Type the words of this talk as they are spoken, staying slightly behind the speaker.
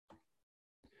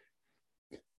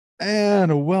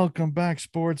And welcome back,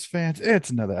 sports fans. It's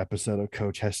another episode of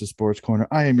Coach Hess's Sports Corner.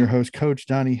 I am your host, Coach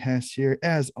Donnie Hess, here,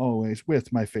 as always,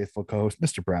 with my faithful co host,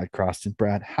 Mr. Brad Croston.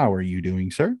 Brad, how are you doing,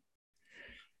 sir?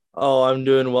 Oh, I'm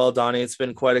doing well, Donnie. It's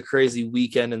been quite a crazy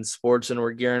weekend in sports, and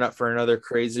we're gearing up for another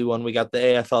crazy one. We got the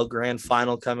AFL Grand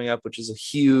Final coming up, which is a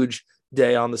huge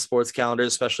day on the sports calendar,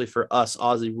 especially for us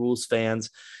Aussie rules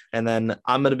fans. And then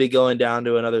I'm going to be going down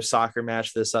to another soccer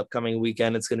match this upcoming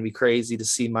weekend. It's going to be crazy to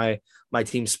see my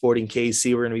team Sporting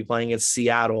KC. We're going to be playing against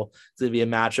Seattle. It's going to be a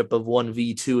matchup of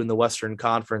 1v2 in the Western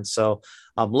Conference. So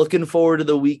I'm looking forward to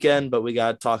the weekend, but we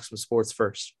got to talk some sports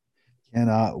first.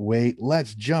 Cannot wait.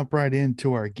 Let's jump right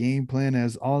into our game plan.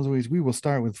 As always, we will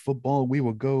start with football. We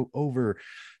will go over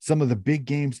some of the big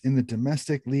games in the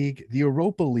domestic league. The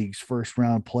Europa League's first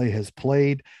round play has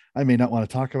played. I may not want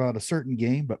to talk about a certain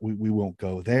game, but we won't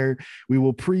go there. We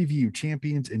will preview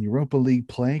champions in Europa League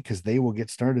play because they will get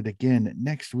started again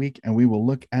next week. And we will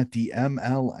look at the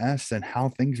MLS and how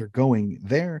things are going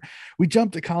there. We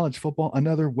jump to college football,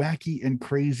 another wacky and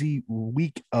crazy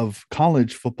week of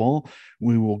college football.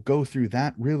 We will go through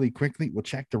that really quickly. We'll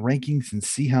check the rankings and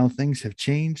see how things have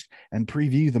changed and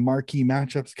preview the marquee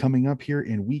matchups coming up here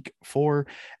in week 4.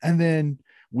 And then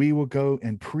we will go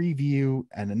and preview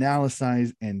and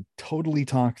analyze and totally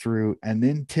talk through and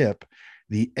then tip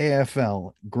the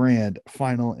AFL Grand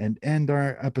Final and end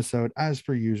our episode as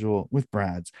per usual with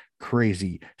Brad's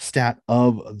crazy stat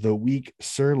of the week.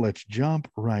 Sir, let's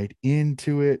jump right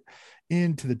into it,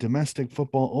 into the domestic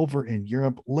football over in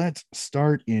Europe. Let's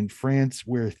start in France,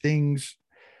 where things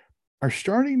are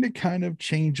starting to kind of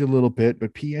change a little bit,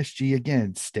 but PSG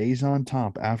again stays on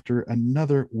top after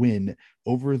another win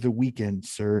over the weekend,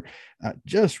 sir.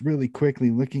 Just really quickly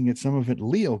looking at some of it,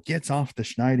 Lille gets off the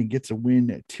schneid and gets a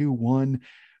win at 2-1.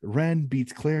 Rennes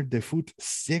beats Claire de Foot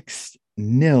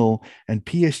 6-0, and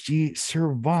PSG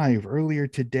survive earlier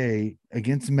today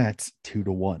against Metz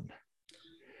 2-1.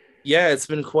 Yeah, it's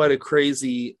been quite a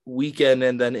crazy weekend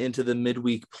and then into the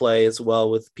midweek play as well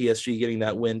with PSG getting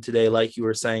that win today, like you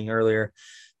were saying earlier.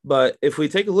 But if we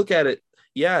take a look at it,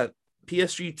 yeah,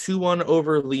 PSG 2-1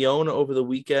 over Lyon over the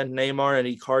weekend. Neymar and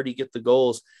Icardi get the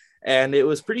goals. And it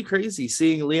was pretty crazy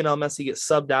seeing Lionel Messi get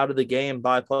subbed out of the game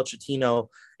by Pochettino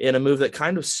in a move that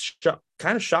kind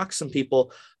of shocked some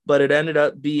people, but it ended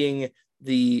up being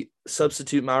the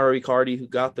substitute Mauro Icardi who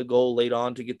got the goal late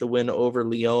on to get the win over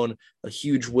Lyon, a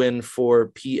huge win for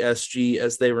PSG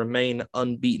as they remain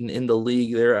unbeaten in the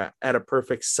league. They're at a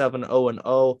perfect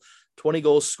 7-0-0, 20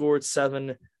 goals scored,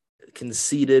 7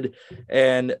 conceded,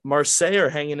 and Marseille are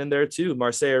hanging in there too.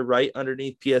 Marseille are right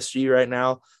underneath PSG right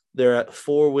now. They're at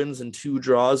 4 wins and 2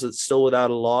 draws. It's still without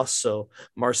a loss. So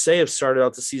Marseille have started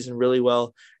out the season really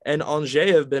well. And Angers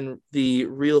have been the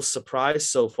real surprise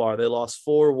so far. They lost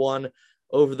 4-1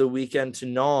 over the weekend to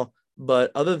Nantes.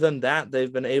 But other than that,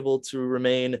 they've been able to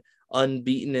remain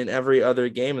unbeaten in every other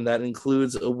game. And that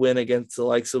includes a win against the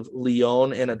likes of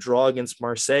Lyon and a draw against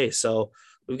Marseille. So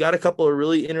we've got a couple of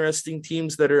really interesting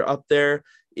teams that are up there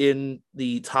in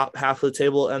the top half of the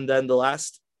table. And then the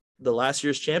last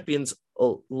year's champions,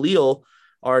 Lille,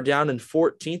 are down in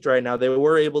 14th right now. They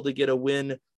were able to get a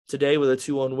win today with a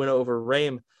 2-1 win over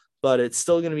Reims, but it's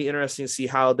still going to be interesting to see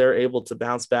how they're able to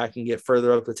bounce back and get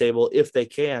further up the table if they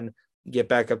can get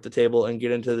back up the table and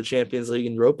get into the Champions League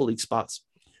and Europa League spots.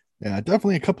 Yeah,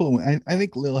 definitely a couple of. I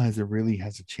think Lille has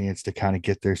a chance to kind of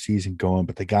get their season going,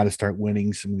 but they got to start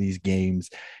winning some of these games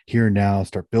here now,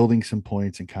 start building some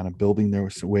points and kind of building their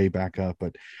way back up.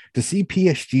 But to see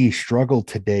PSG struggle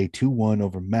today, 2-1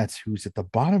 over Metz, who's at the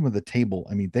bottom of the table.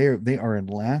 I mean, they are in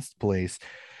last place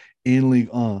in League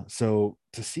 1. So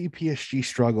to see PSG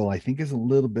struggle, I think is a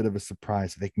little bit of a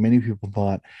surprise. I think many people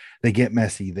thought they get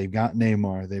Messi, they've got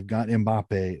Neymar, they've got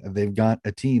Mbappe, they've got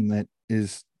a team that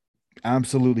is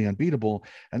absolutely unbeatable,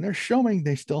 and they're showing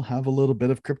they still have a little bit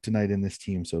of kryptonite in this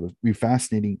team, so it'll be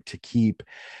fascinating to keep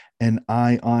an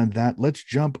eye on that. Let's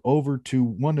jump over to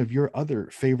one of your other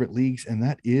favorite leagues, and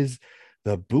that is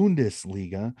the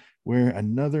Bundesliga, where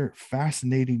another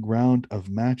fascinating round of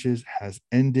matches has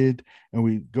ended, and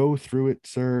we go through it,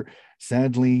 sir.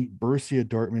 Sadly, Borussia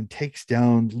Dortmund takes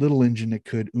down little engine that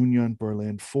could Union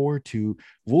Berlin 4-2.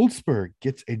 Wolfsburg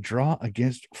gets a draw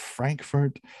against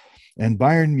Frankfurt, and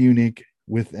Bayern Munich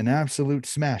with an absolute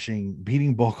smashing,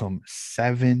 beating Bochum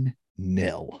 7-0.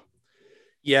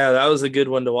 Yeah, that was a good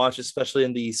one to watch, especially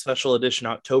in the special edition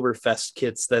Oktoberfest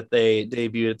kits that they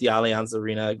debuted at the Allianz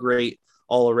Arena. A great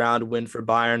all-around win for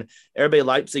Bayern. RB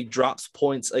Leipzig drops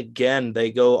points again. They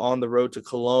go on the road to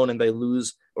Cologne and they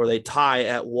lose, or they tie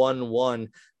at 1-1.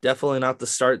 Definitely not the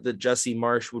start that Jesse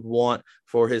Marsch would want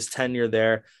for his tenure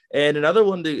there. And another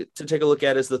one to take a look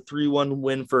at is the 3-1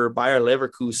 win for Bayer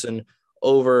Leverkusen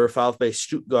over VfB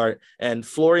Stuttgart. And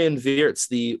Florian Wirtz,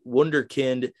 the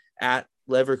wunderkind at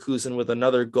Leverkusen, with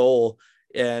another goal.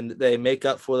 And they make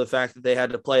up for the fact that they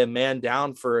had to play a man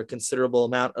down for a considerable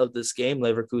amount of this game,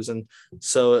 Leverkusen.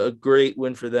 So a great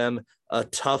win for them. A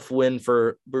tough win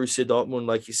for Borussia Dortmund,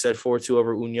 like you said, 4-2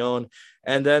 over Union.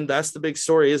 And then that's the big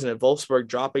story, isn't it? Wolfsburg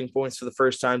dropping points for the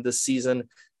first time this season.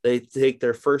 They take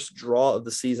their first draw of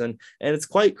the season. And it's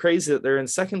quite crazy that they're in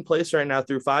second place right now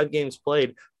through 5 games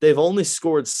played. They've only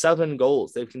scored 7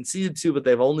 goals. They've conceded 2, but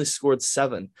they've only scored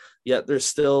 7. Yet they're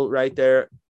still right there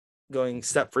going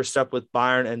step for step with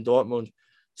Bayern and Dortmund.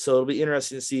 So it'll be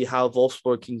interesting to see how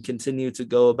Wolfsburg can continue to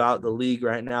go about the league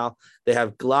right now. They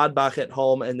have Gladbach at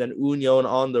home and then Union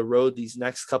on the road these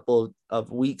next couple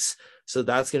of weeks. So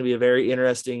that's going to be a very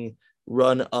interesting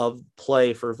run of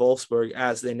play for Wolfsburg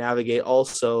as they navigate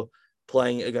also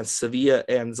playing against Sevilla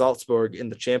and Salzburg in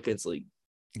the Champions League.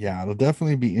 Yeah, it'll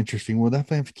definitely be interesting. We'll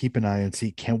definitely have to keep an eye and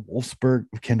see can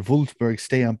Wolfsburg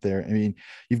stay up there. I mean,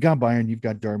 you've got Bayern, you've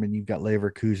got Dortmund, you've got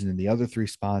Leverkusen, and the other 3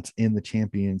 spots in the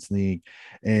Champions League.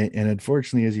 And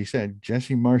unfortunately, as you said,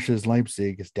 Jesse Marsch's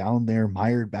Leipzig is down there,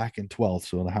 mired back in 12th.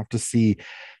 So we'll have to see,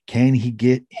 can he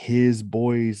get his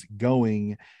boys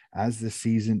going as the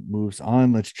season moves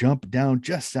on. Let's jump down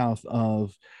just south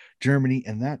of Germany,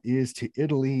 and that is to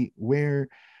Italy, where,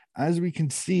 as we can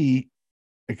see,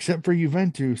 except for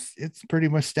Juventus, it's pretty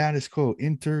much status quo.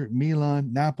 Inter,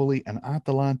 Milan, Napoli, and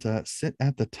Atalanta sit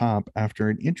at the top after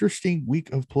an interesting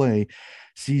week of play.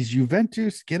 Sees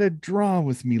Juventus get a draw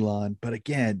with Milan, but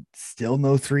again, still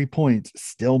no 3 points,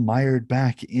 still mired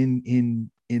back in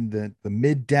the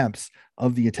mid depths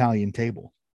of the Italian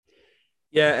table.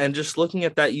 Yeah, and just looking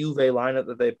at that Juve lineup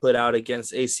that they put out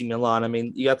against AC Milan, I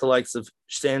mean, you got the likes of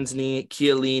Szczęsny,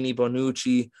 Chiellini,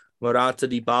 Bonucci, Morata,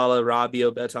 Dybala,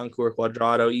 Rabiot, Betancourt,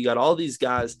 Cuadrado. You got all these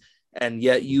guys, and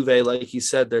yet Juve, like you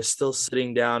said, they're still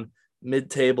sitting down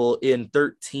mid-table in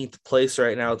 13th place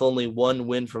right now with only 1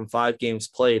 win from 5 games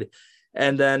played.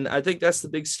 And then I think that's the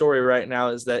big story right now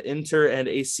is that Inter and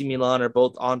AC Milan are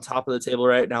both on top of the table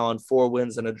right now on 4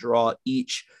 wins and a draw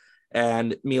each.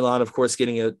 And Milan, of course,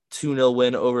 getting a 2-0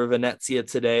 win over Venezia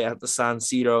today at the San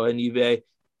Siro, and Juve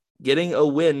getting a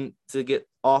win to get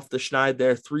off the schneid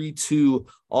there, 3-2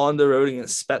 on the road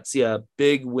against Spezia.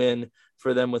 Big win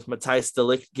for them with Matthijs de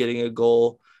Ligt getting a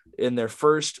goal in their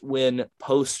first win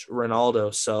post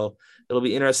Ronaldo. So it'll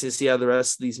be interesting to see how the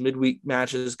rest of these midweek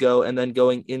matches go. And then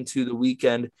going into the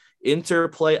weekend, Inter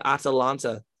play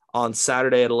Atalanta on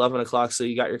Saturday at 11 o'clock. So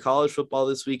you got your college football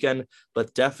this weekend,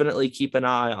 but definitely keep an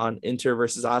eye on Inter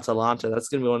versus Atalanta. That's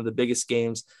going to be one of the biggest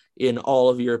games in all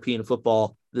of European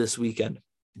football this weekend.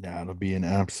 Yeah, it'll be an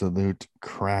absolute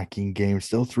cracking game.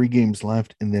 Still 3 games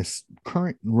left in this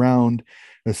current round.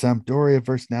 The Sampdoria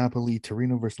versus Napoli,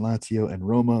 Torino versus Lazio, and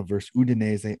Roma versus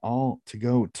Udinese, all to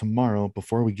go tomorrow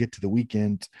before we get to the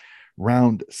weekend.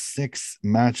 Round 6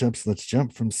 matchups. Let's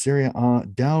jump from Serie A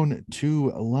down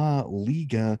to La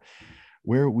Liga,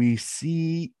 where we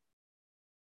see,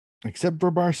 except for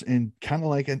Barca, and kind of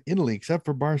like in Italy, except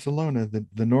for Barcelona,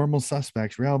 the normal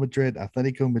suspects, Real Madrid,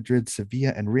 Atletico Madrid,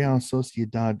 Sevilla, and Real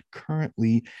Sociedad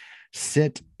currently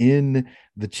sit in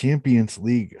the Champions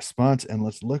League spots. And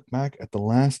let's look back at the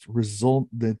last result,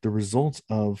 the results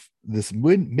of this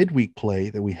midweek play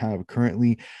that we have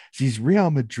currently. Sees Real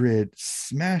Madrid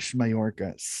smash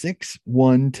Mallorca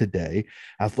 6-1 today.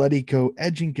 Atletico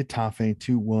edging Getafe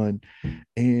 2-1.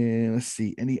 And let's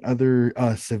see, any other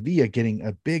Sevilla getting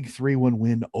a big 3-1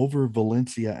 win over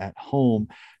Valencia at home.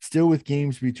 Still with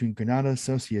games between Granada,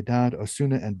 Sociedad,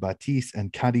 Osuna, and Betis,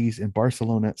 and Cadiz and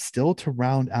Barcelona still to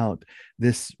round out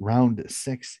this round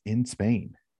 6 in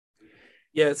Spain.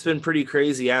 Yeah, it's been pretty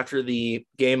crazy. After the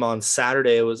game on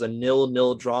Saturday, it was a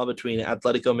 0-0 draw between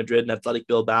Atletico Madrid and Athletic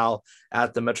Bilbao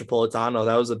at the Metropolitano.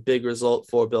 That was a big result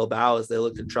for Bilbao as they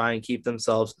look to try and keep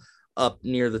themselves up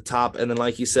near the top. And then,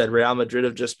 like you said, Real Madrid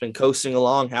have just been coasting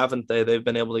along, haven't they? They've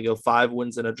been able to go 5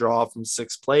 wins and a draw from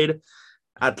 6 played.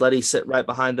 Atleti sit right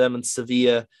behind them and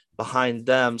Sevilla behind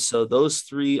them. So those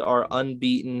 3 are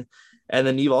unbeaten. And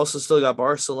then you've also still got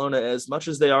Barcelona. As much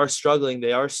as they are struggling,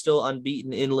 they are still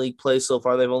unbeaten in league play so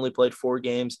far. They've only played 4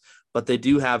 games, but they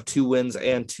do have 2 wins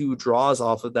and 2 draws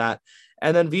off of that.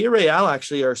 And then Villarreal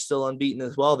actually are still unbeaten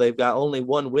as well. They've got only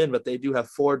 1 win, but they do have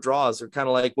 4 draws. They're kind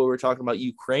of like what we were talking about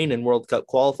Ukraine in World Cup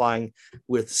qualifying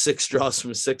with 6 draws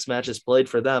from 6 matches played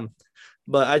for them.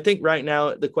 But I think right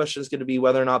now the question is going to be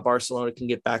whether or not Barcelona can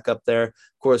get back up there.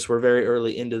 Of course, we're very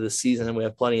early into the season and we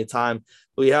have plenty of time.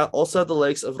 We also have the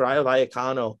likes of Rayo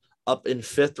Vallecano up in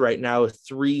 5th right now with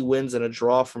 3 wins and a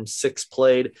draw from 6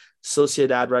 played.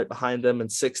 Sociedad right behind them in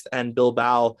sixth, and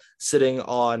Bilbao sitting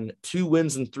on 2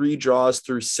 wins and 3 draws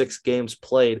through 6 games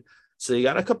played. So you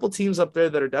got a couple teams up there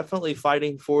that are definitely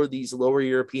fighting for these lower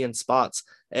European spots.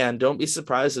 And don't be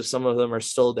surprised if some of them are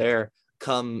still there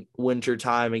come winter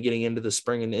time and getting into the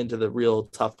spring and into the real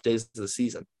tough days of the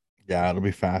season. Yeah, it'll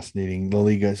be fascinating. La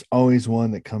Liga is always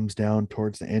one that comes down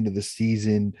towards the end of the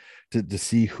season to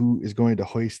see who is going to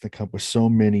hoist the cup with so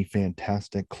many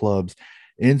fantastic clubs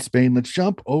in Spain. Let's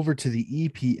jump over to the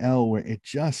EPL, where it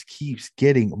just keeps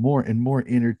getting more and more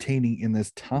entertaining in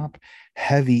this top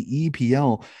heavy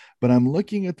EPL. But I'm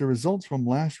looking at the results from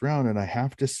last round, and I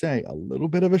have to say, a little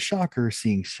bit of a shocker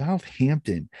seeing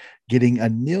Southampton getting a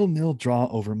 0-0 draw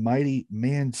over mighty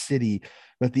Man City.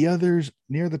 But the others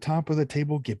near the top of the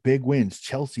table get big wins.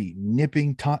 Chelsea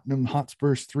nipping Tottenham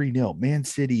Hotspurs 3-0. Man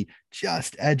City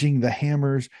just edging the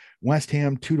Hammers. West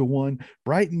Ham 2-1.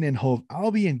 Brighton and Hove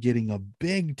Albion getting a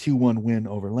big 2-1 win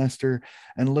over Leicester.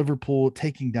 And Liverpool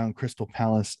taking down Crystal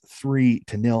Palace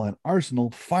 3-0. And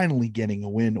Arsenal finally getting a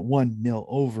win 1-0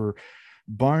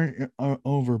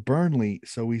 over Burnley.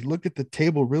 So we look at the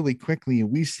table really quickly and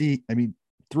we see, I mean,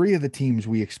 3 of the teams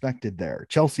we expected there: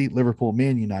 Chelsea, Liverpool,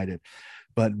 Man United.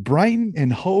 But Brighton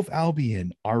and Hove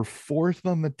Albion are 4th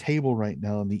on the table right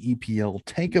now in the EPL.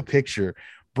 Take a picture.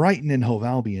 Brighton and Hove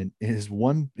Albion is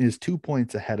 2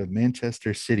 points ahead of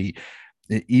Manchester City.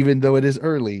 Even though it is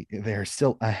early, they're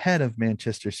still ahead of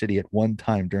Manchester City at one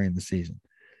time during the season.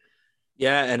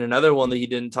 Yeah, and another one that you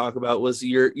didn't talk about was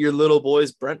your little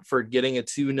boys Brentford getting a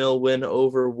 2-0 win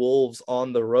over Wolves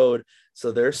on the road.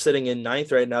 So they're sitting in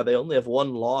ninth right now. They only have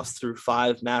one loss through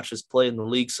 5 matches played in the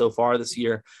league so far this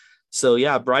year. So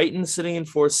yeah, Brighton sitting in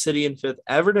 4th, City in 5th,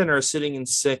 Everton are sitting in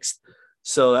 6th.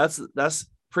 So that's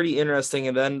pretty interesting.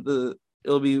 And then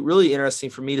it'll be really interesting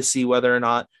for me to see whether or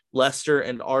not Leicester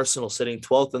and Arsenal sitting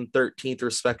 12th and 13th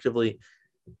respectively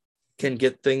can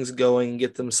get things going and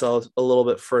get themselves a little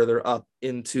bit further up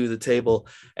into the table.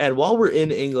 And while we're in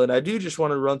England, I do just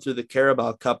want to run through the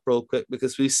Carabao Cup real quick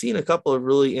because we've seen a couple of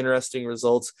really interesting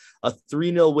results. A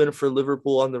 3-0 win for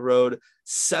Liverpool on the road,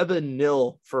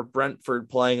 7-0 for Brentford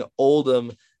playing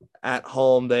Oldham at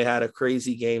home. They had a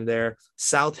crazy game there.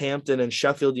 Southampton and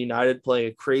Sheffield United playing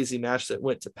a crazy match that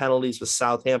went to penalties with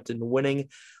Southampton winning.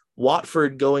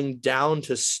 Watford going down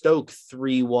to Stoke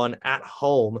 3-1 at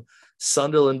home.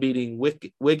 Sunderland beating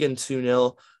Wigan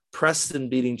 2-0, Preston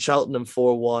beating Cheltenham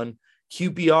 4-1,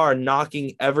 QPR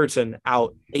knocking Everton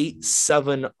out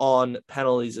 8-7 on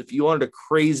penalties. If you wanted a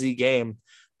crazy game,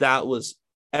 that was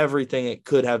everything it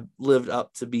could have lived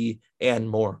up to be and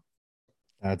more.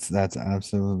 That's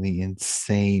absolutely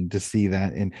insane to see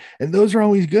that. And those are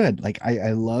always good. Like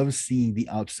I love seeing the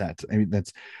upsets. I mean,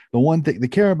 that's the one thing. The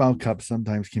Carabao Cup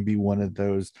sometimes can be one of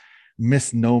those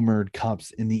misnomered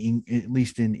cups at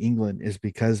least in England, is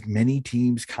because many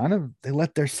teams kind of they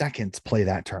let their seconds play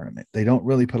that tournament. They don't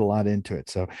really put a lot into it.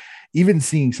 So even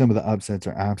seeing some of the upsets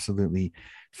are absolutely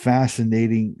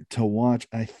fascinating to watch.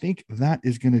 I think that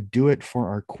is going to do it for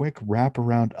our quick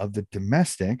wraparound of the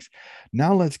domestics.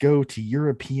 Now let's go to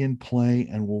European play,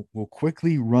 and we'll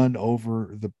quickly run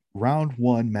over the round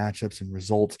 1 matchups and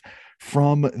results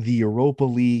from the Europa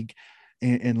League.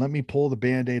 And let me pull the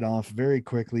band-aid off very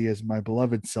quickly as my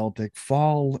beloved Celtic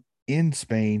fall in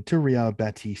Spain to Real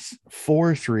Betis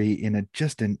 4-3 in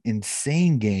just an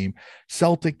insane game.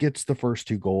 Celtic gets the first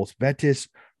 2 goals. Betis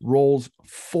rolls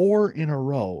 4 in a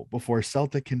row before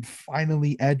Celtic can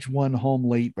finally edge one home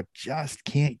late, but just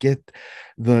can't get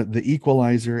the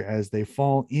equalizer as they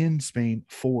fall in Spain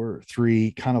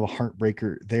 4-3. Kind of a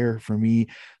heartbreaker there for me.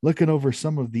 Looking over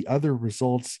some of the other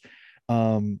results,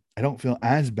 I don't feel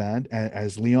as bad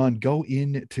as Lyon go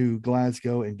into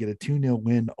Glasgow and get a 2-0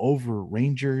 win over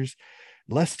Rangers.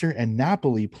 Leicester and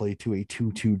Napoli play to a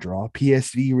 2-2 draw.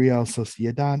 PSV Real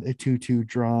Sociedad a 2-2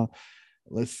 draw.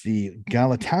 Let's see.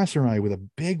 Galatasaray with a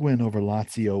big win over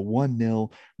Lazio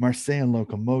 1-0. Marseille and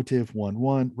Lokomotiv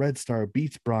 1-1. Red Star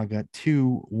beats Braga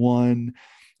 2-1.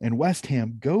 And West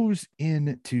Ham goes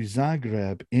into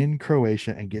Zagreb in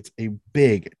Croatia and gets a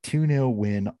big 2-0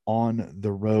 win on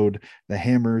the road. The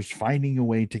Hammers finding a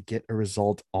way to get a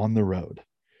result on the road.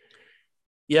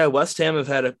 Yeah, West Ham have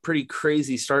had a pretty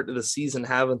crazy start to the season,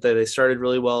 haven't they? They started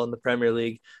really well in the Premier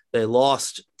League. They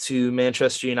lost to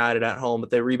Manchester United at home, but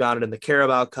they rebounded in the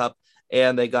Carabao Cup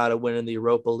and they got a win in the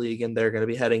Europa League. And they're going to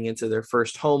be heading into their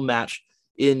first home match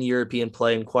in European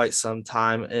play in quite some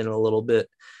time in a little bit.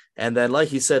 And then,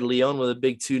 like you said, Lyon with a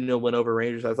big 2-0 win over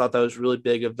Rangers. I thought that was really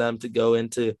big of them to go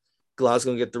into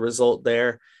Glasgow and get the result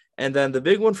there. And then the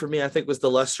big one for me, I think, was the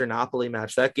Leicester-Napoli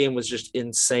match. That game was just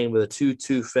insane with a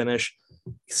 2-2 finish.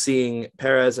 seeing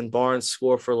Perez and Barnes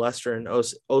score for Leicester, and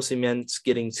Osimhen's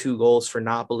getting 2 goals for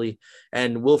Napoli,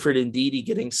 and Wilfred Ndidi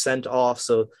getting sent off.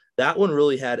 So that one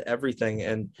really had everything.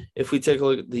 And if we take a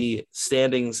look at the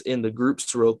standings in the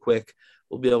groups real quick,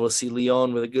 we'll be able to see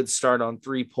Lyon with a good start on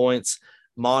 3 points,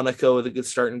 Monaco with a good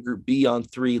start in Group B on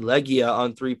 3, Legia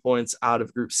on 3 points out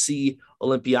of Group C,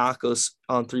 Olympiacos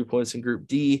on 3 points in Group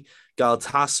D,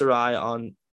 Galatasaray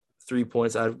on 3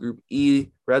 points out of Group E,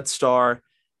 Red Star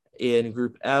in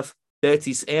Group F,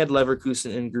 Betis and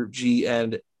Leverkusen in Group G,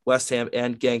 and West Ham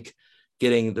and Genk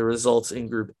getting the results in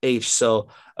Group H. So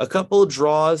a couple of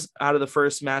draws out of the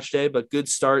first match day, but good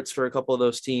starts for a couple of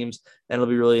those teams, and it'll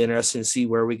be really interesting to see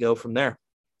where we go from there.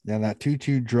 Yeah, that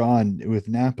 2-2 draw with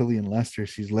Napoli and Leicester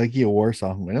sees Legia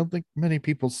Warsaw, who I don't think many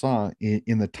people saw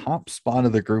in the top spot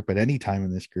of the group at any time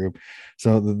in this group.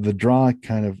 So the draw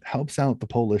kind of helps out the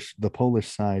Polish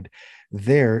side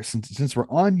there. Since we're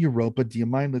on Europa, do you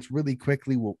mind? Let's really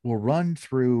quickly we'll run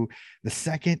through the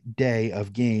second day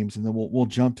of games, and then we'll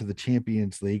jump to the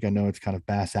Champions League. I know it's kind of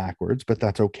bass backwards, but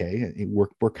that's okay.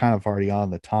 We're kind of already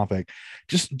on the topic.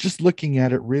 Just looking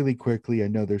at it really quickly, I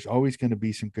know there's always going to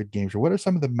be some good games. Or what are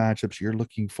some of the matchups you're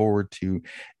looking forward to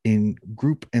in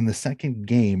the second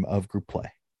game of group play?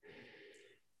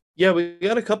 Yeah, we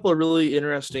got a couple of really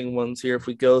interesting ones here. If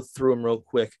we go through them real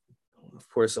quick, of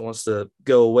course, it wants to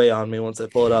go away on me once I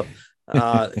pull it up.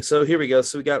 So here we go.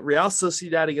 So we got Real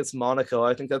Sociedad against Monaco.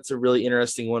 I think that's a really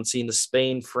interesting one, seeing the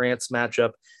Spain-France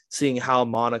matchup, seeing how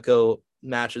Monaco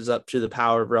matches up to the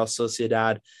power of Real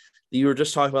Sociedad. You were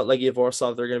just talking about Legia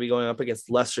Warsaw. They're going to be going up against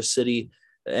Leicester City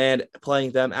and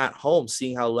playing them at home,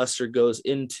 seeing how Leicester goes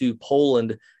into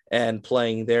Poland and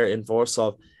playing there in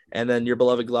Warsaw. And then your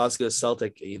beloved Glasgow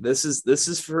Celtic. This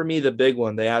is for me the big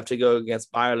one. They have to go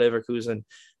against Bayer Leverkusen,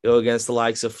 go against the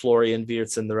likes of Florian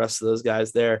Wirtz and the rest of those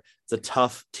guys there. It's a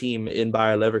tough team in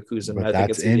Bayer Leverkusen. But I think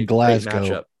that's it's going to be in a great Glasgow.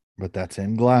 matchup. But that's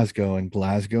in Glasgow, and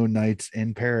Glasgow Knights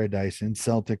in Paradise in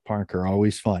Celtic Park are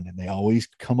always fun, and they always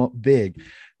come up big.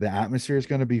 The atmosphere is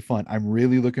going to be fun. I'm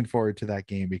really looking forward to that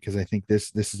game because I think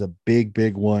this is a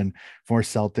big one for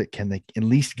Celtic. Can they at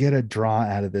least get a draw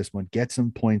out of this one, get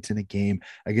some points in a game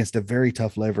against a very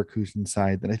tough Leverkusen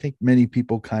side that I think many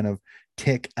people kind of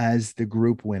tick as the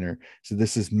group winner. So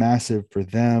this is massive for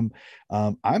them.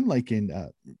 I'm liking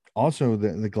also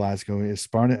the Glasgow is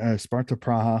Sparta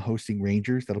Praha hosting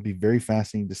Rangers. That'll be very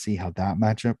fascinating to see how that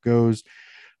matchup goes.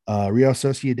 Real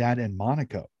Sociedad and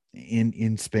Monaco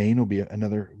in Spain will be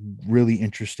another really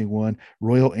interesting one.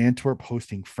 Royal Antwerp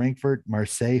hosting Frankfurt,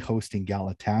 Marseille hosting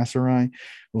Galatasaray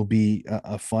will be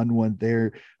a fun one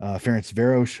there.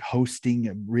 Ferencváros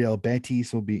hosting Real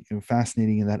Betis will be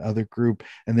fascinating in that other group,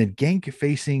 and then Genk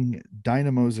facing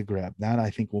Dynamo Zagreb. That I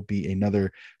think will be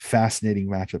another fascinating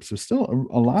matchup. So still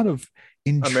a lot of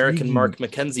American intriguing. Mark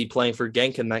McKenzie playing for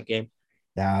Genk in that game.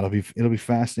 Yeah, it'll be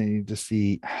fascinating to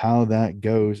see how that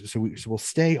goes. So we'll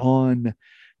stay on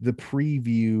the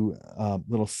preview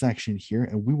little section here,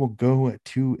 and we will go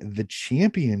to the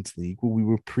Champions League, where we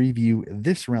will preview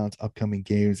this round's upcoming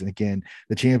games. And again,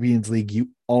 the Champions League, you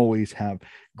always have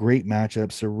great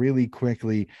matchups. So really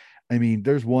quickly, I mean,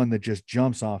 there's one that just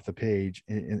jumps off the page,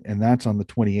 and that's on the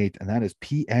 28th, and that is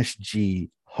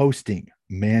PSG hosting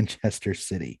Manchester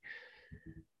City.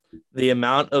 The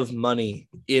amount of money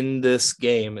in this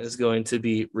game is going to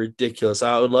be ridiculous.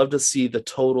 I would love to see the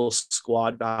total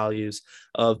squad values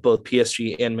of both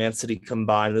PSG and Man City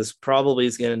combined. This probably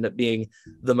is going to end up being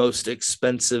the most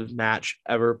expensive match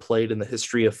ever played in the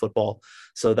history of football.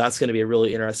 So that's going to be a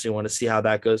really interesting one to see how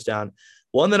that goes down.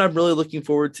 One that I'm really looking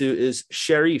forward to is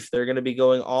Sheriff. They're going to be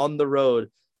going on the road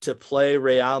to play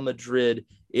Real Madrid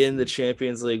in the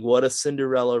Champions League. What a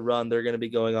Cinderella run they're going to be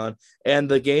going on. And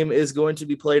the game is going to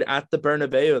be played at the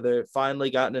Bernabeu. They've finally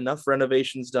gotten enough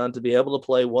renovations done to be able to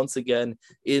play once again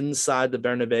inside the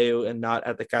Bernabeu and not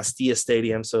at the Castilla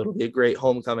Stadium. So it'll be a great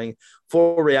homecoming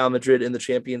for Real Madrid in the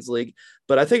Champions League.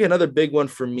 But I think another big one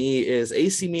for me is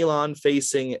AC Milan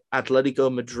facing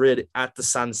Atletico Madrid at the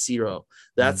San Siro.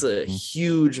 That's a Mm-hmm.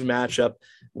 huge matchup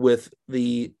with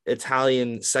the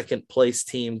Italian second place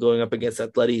team going up against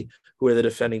Atleti, who are the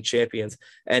defending champions.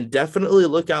 And definitely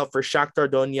look out for Shakhtar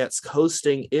Donetsk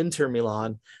hosting Inter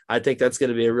Milan. I think that's going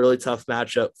to be a really tough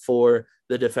matchup for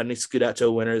the defending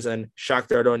Scudetto winners and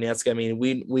Shakhtar Donetsk. I mean,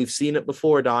 we've seen it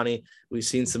before, Donnie. We've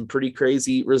seen some pretty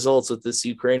crazy results with this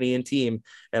Ukrainian team,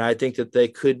 and I think that they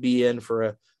could be in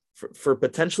for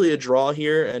potentially a draw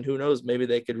here. And who knows, maybe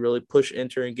they could really push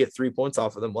Inter and get 3 points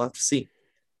off of them. We'll have to see.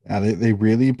 Yeah, they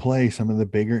really play some of the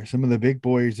big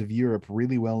boys of Europe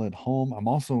really well at home. I'm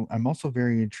also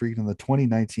very intrigued on the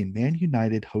 2019 Man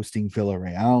United hosting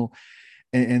Villarreal.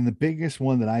 And the biggest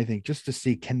one that I think, just to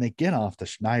see, can they get off the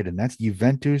schneid? And that's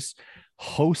Juventus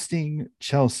hosting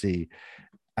Chelsea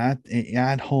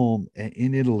at home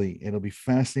in Italy. It'll be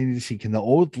fascinating to see, can the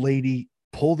old lady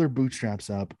pull their bootstraps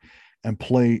up and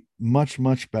play much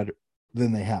better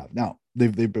than they have. Now,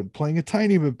 they've been playing a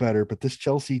tiny bit better, but this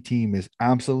Chelsea team is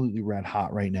absolutely red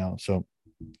hot right now. So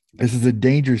this is a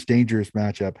dangerous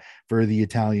matchup for the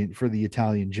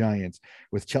Italian Giants,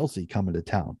 with Chelsea coming to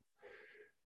town.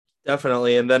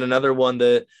 Definitely. And then another one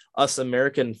that us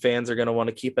American fans are going to want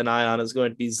to keep an eye on is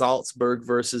going to be Salzburg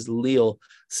versus Lille.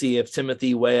 See if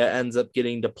Timothy Weah ends up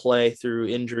getting to play through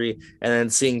injury, and then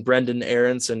seeing Brendan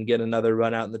Aronson get another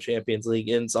run out in the Champions League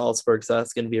in Salzburg. So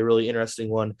that's going to be a really interesting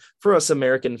one for us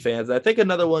American fans. I think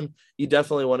another one you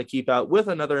definitely want to keep out with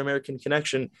another American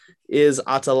connection is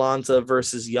Atalanta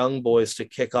versus Young Boys to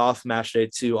kick off match day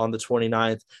 2 on the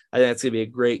 29th. I think it's going to be a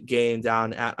great game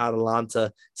down at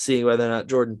Atalanta, seeing whether or not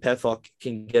Jordan Pefok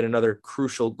can get another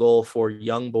crucial goal for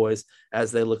Young Boys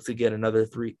as they look to get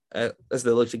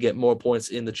more points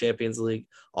in the Champions League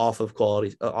off of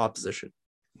quality opposition.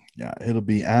 Yeah, it'll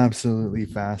be absolutely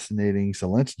fascinating. So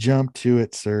let's jump to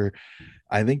it, sir.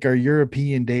 I think our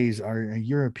European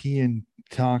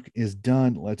talk is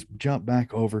done. Let's jump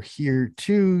back over here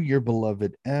to your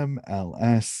beloved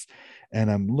MLS. And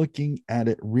I'm looking at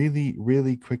it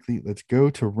really quickly. Let's go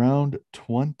to round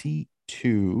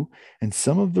 22 and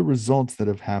some of the results that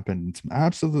have happened. Some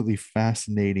absolutely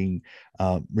fascinating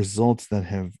results that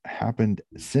have happened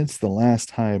since the last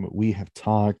time we have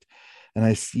talked. And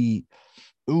I see,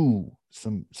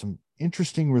 some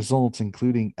interesting results,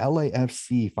 including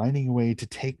LAFC finding a way to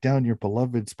take down your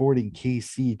beloved Sporting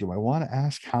KC. Do I want to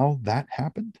ask how that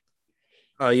happened?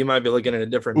 You might be looking at a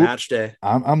different Ooh, match day.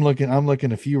 I'm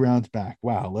looking a few rounds back.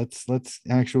 Wow, let's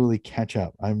actually catch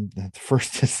up. I'm at the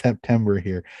 1st of September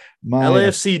here. My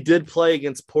LAFC did play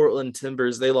against Portland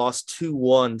Timbers. They lost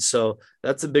 2-1. So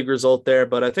that's a big result there.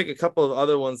 But I think a couple of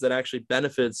other ones that actually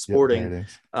benefited Yep, there Sporting, it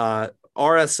is.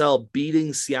 RSL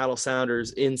beating Seattle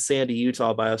Sounders in Sandy,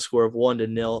 Utah by a score of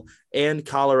 1-0, and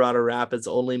Colorado Rapids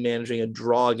only managing a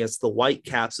draw against the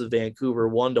Whitecaps of Vancouver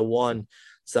 1-1.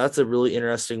 So that's a really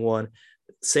interesting one.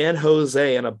 San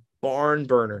Jose and a barn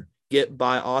burner get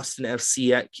by Austin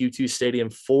FC at Q2 Stadium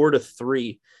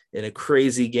 4-3 in a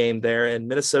crazy game there. And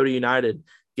Minnesota United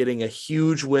getting a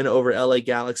huge win over LA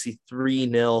Galaxy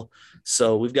 3-0.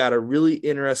 So we've got a really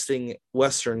interesting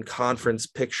Western Conference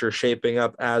picture shaping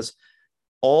up, as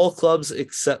all clubs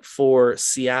except for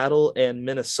Seattle and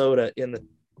Minnesota in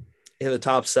the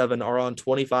top 7 are on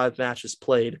 25 matches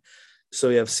played. So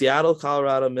we have Seattle,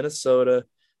 Colorado, Minnesota,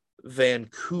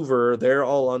 Vancouver. They're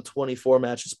all on 24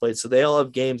 matches played. So they all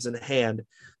have games in hand.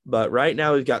 But right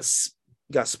now we've got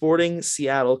Sporting,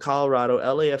 Seattle, Colorado,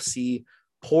 LAFC,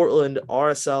 Portland,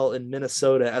 RSL, and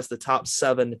Minnesota as the top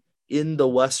 7 in the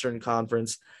Western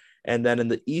Conference. And then in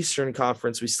the Eastern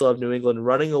Conference, we still have New England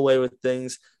running away with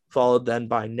things, followed then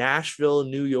by Nashville,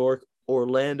 New York,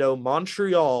 Orlando,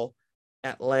 Montreal,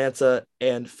 Atlanta,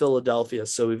 and Philadelphia.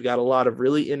 So we've got a lot of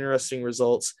really interesting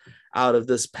results out of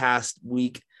this past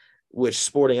week, which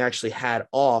Sporting actually had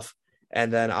off.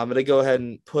 And then I'm going to go ahead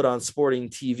and put on Sporting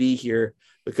TV here,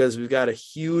 because we've got a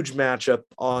huge matchup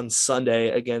on Sunday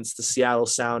against the Seattle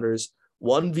Sounders,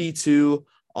 1v2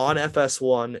 on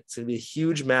FS1. It's going to be a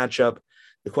huge matchup.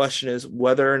 The question is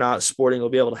whether or not Sporting will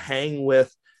be able to hang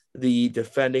with the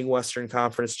defending Western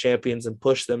Conference champions and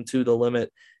push them to the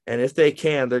limit. And if they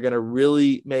can, they're going to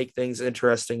really make things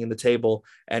interesting in the table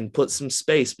and put some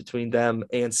space between them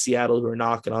and Seattle, who are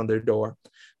knocking on their door.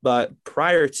 But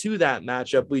prior to that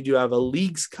matchup, we do have a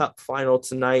Leagues Cup final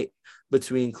tonight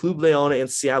between Club Leone and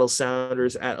Seattle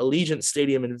Sounders at Allegiant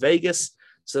Stadium in Vegas.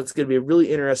 So that's going to be a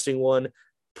really interesting one,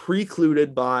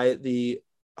 precluded by the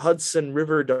Hudson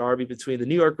River Derby between the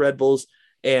New York Red Bulls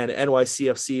and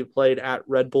NYCFC, played at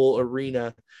Red Bull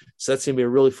Arena. So that's going to be a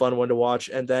really fun one to watch.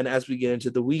 And then as we get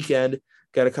into the weekend,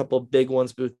 got a couple of big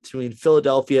ones between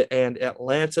Philadelphia and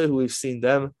Atlanta, who we've seen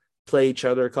them play each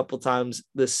other a couple times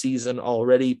this season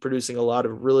already, producing a lot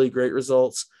of really great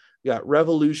results. We got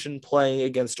Revolution playing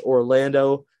against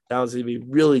Orlando. That was going to be a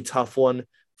really tough one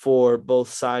for both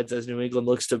sides as New England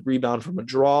looks to rebound from a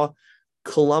draw.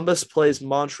 Columbus plays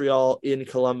Montreal in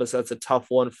Columbus. That's a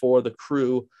tough one for the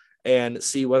Crew, and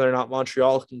see whether or not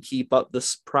Montreal can keep up the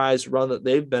surprise run that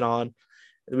they've been on.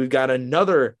 And we've got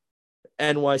another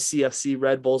NYCFC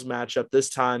Red Bulls matchup, this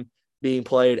time being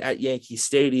played at Yankee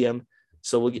Stadium.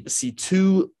 So we'll get to see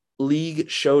 2 league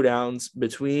showdowns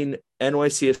between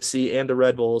NYCFC and the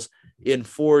Red Bulls in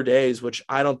 4 days, which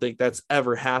I don't think that's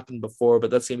ever happened before, but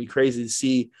that's going to be crazy to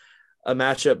see. A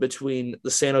matchup between the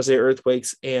San Jose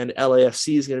Earthquakes and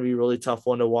LAFC is going to be a really tough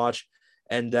one to watch.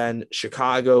 And then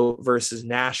Chicago versus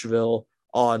Nashville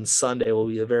on Sunday will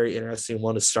be a very interesting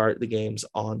one to start the games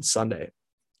on Sunday.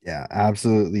 Yeah,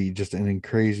 absolutely. Just a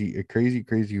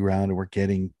crazy round. And we're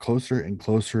getting closer and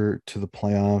closer to the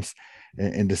playoffs.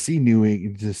 And to see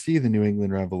to see the New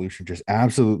England Revolution just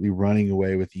absolutely running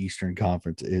away with the Eastern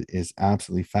Conference, it is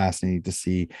absolutely fascinating to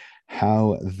see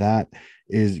how that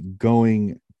is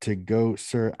going to go,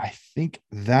 sir. I think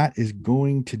that is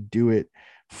going to do it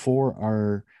for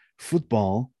our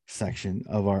football section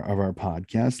of our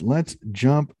podcast. Let's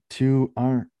jump to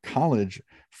our college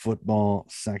football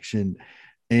section.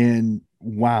 And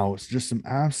wow, it's just some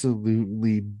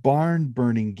absolutely barn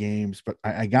burning games. But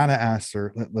I gotta ask,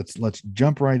 sir, let's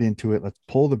jump right into it. Let's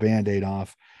pull the band-aid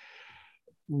off.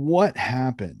 What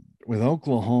happened with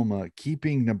Oklahoma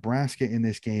keeping Nebraska in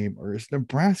this game, or is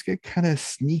Nebraska kind of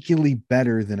sneakily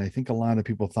better than I think a lot of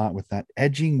people thought with that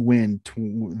edging win,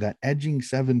 that edging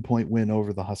 7 point win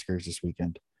over the Huskers this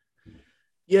weekend?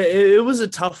 Yeah, it was a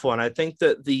tough one. I think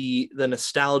that the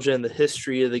nostalgia and the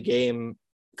history of the game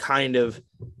kind of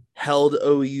held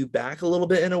OU back a little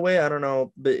bit in a way. I don't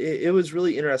know, but it was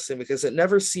really interesting because it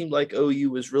never seemed like OU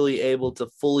was really able to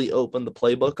fully open the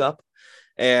playbook up.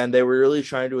 And they were really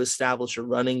trying to establish a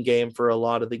running game for a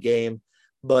lot of the game,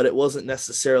 but it wasn't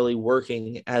necessarily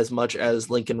working as much as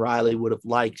Lincoln Riley would have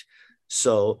liked.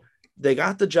 So they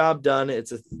got the job done.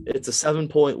 It's a 7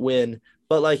 point win.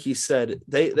 But like you said,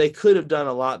 they could have done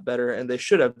a lot better, and they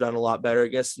should have done a lot better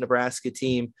against the Nebraska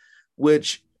team,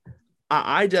 which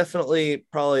I definitely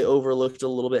probably overlooked a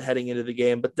little bit heading into the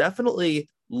game, but definitely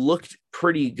looked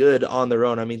pretty good on their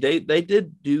own. I mean, they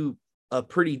did do a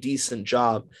pretty decent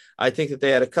job. I think that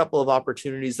they had a couple of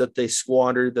opportunities that they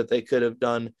squandered that they could have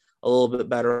done a little bit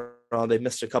better on. They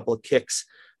missed a couple of kicks,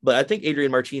 but I think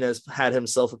Adrian Martinez had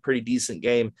himself a pretty decent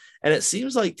game. And it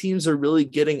seems like teams are really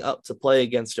getting up to play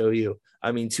against OU.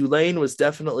 I mean, Tulane was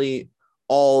definitely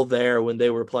all there when they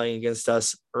were playing against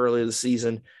us earlier this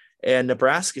season, and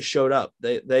Nebraska showed up.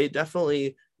 They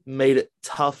definitely made it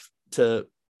tough to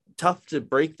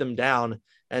break them down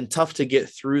and tough to get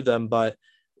through them. But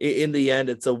in the end,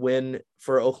 it's a win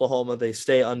for Oklahoma. They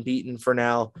stay unbeaten for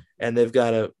now, and they've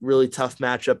got a really tough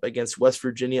matchup against West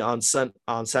Virginia on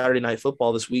Saturday Night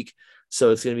Football this week. So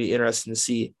it's going to be interesting to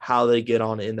see how they get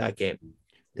on in that game.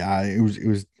 Yeah, it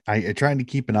was I tried to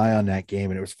keep an eye on that game,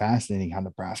 and it was fascinating how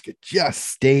Nebraska just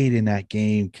stayed in that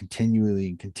game continually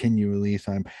and continually.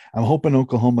 So I'm hoping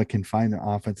Oklahoma can find their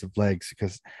offensive legs,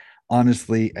 because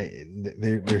honestly,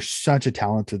 they're such a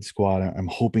talented squad. I'm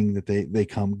hoping that they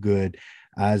come good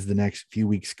as the next few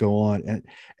weeks go on.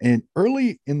 And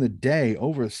early in the day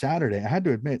over Saturday, I had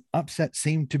to admit, upset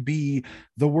seemed to be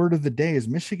the word of the day as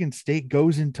Michigan State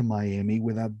goes into Miami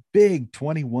with a big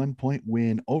 21-point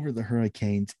win over the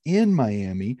Hurricanes in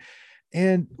Miami.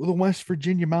 And the West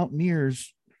Virginia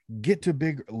Mountaineers get to a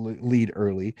big lead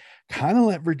early, kind of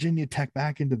let Virginia Tech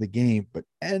back into the game, but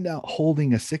end up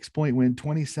holding a 6 point win,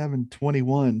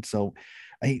 27-21. So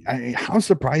how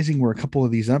surprising were a couple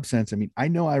of these upsets? I mean, I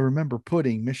know I remember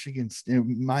putting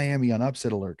Miami on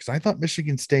upset alert because I thought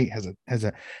Michigan State has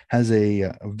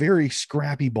a very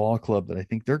scrappy ball club that I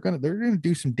think they're gonna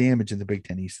do some damage in the Big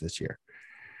Ten East this year.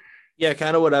 Yeah,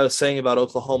 kind of what I was saying about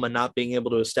Oklahoma not being able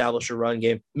to establish a run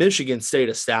game. Michigan State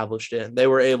established it. They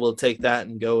were able to take that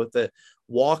and go with it.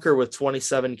 Walker with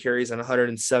 27 carries and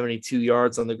 172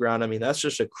 yards on the ground. I mean, that's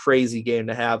just a crazy game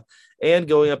to have. And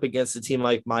going up against a team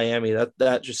like Miami,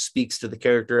 that just speaks to the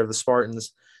character of the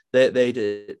Spartans. They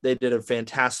did a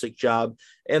fantastic job.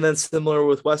 And then similar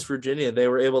with West Virginia, they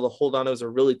were able to hold on. It was a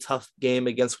really tough game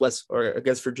against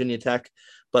Virginia Tech,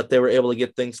 but they were able to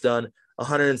get things done.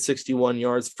 161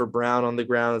 yards for Brown on the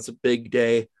ground. It's a big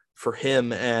day for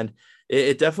him. And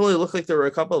it definitely looked like there were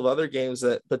a couple of other games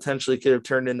that potentially could have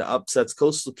turned into upsets.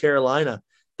 Coastal Carolina,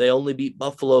 they only beat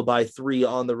Buffalo by 3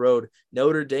 on the road.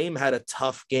 Notre Dame had a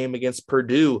tough game against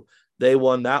Purdue. They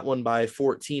won that one by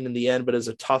 14 in the end, but it was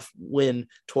a tough win,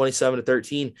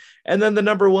 27-13. And then the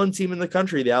number one team in the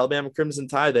country, the Alabama Crimson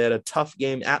Tide, they had a tough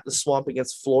game at the Swamp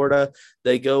against Florida.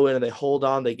 They go in and they hold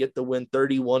on. They get the win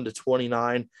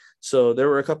 31-29. So there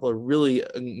were a couple of really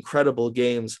incredible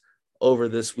games over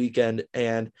this weekend.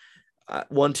 And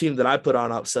one team that I put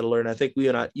on upset alert, and I think you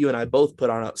and I both put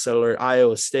on upset alert,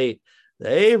 Iowa State.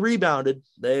 They rebounded.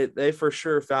 They for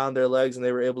sure found their legs, and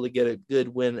they were able to get a good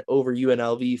win over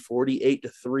UNLV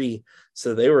 48-3.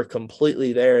 So they were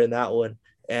completely there in that one,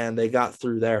 and they got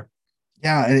through there.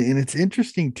 Yeah, and it's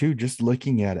interesting too, just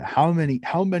looking at it, how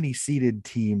many seeded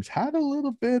teams had a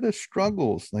little bit of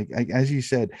struggles. As you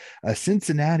said,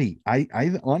 Cincinnati. I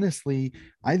honestly,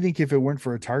 I think if it weren't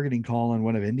for a targeting call on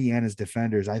one of Indiana's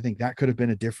defenders, I think that could have been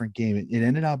a different game. It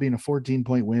ended up being a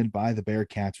 14-point win by the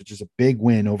Bearcats, which is a big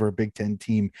win over a Big Ten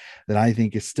team that I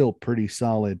think is still pretty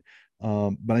solid.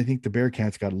 But I think the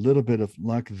Bearcats got a little bit of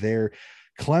luck there.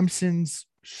 Clemson's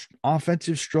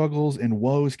offensive struggles and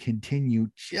woes continue,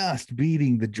 just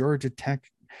beating the Georgia Tech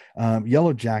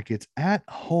Yellow Jackets at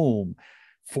home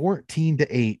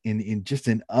 14-8 in just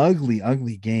an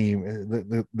ugly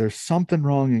game. There's something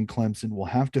wrong in Clemson. We'll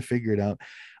have to figure it out.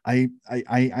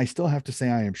 I still have to say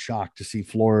I am shocked to see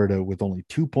Florida with only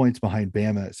 2 points behind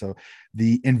Bama. So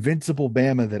the invincible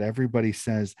Bama that everybody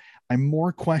says, I'm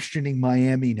more questioning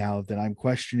Miami now than I'm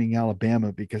questioning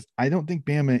Alabama, because I don't think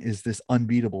Bama is this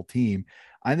unbeatable team.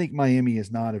 I think Miami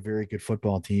is not a very good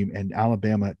football team, and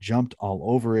Alabama jumped all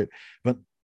over it. But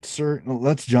sir,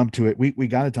 let's jump to it. We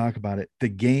got to talk about it. The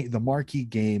game, the marquee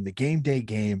game, the game day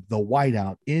game, the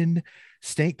whiteout in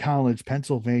State College,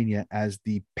 Pennsylvania, as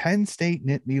the Penn State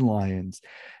Nittany Lions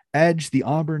edge the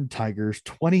Auburn Tigers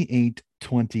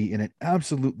 28-20 in an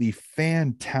absolutely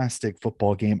fantastic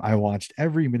football game. I watched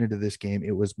every minute of this game.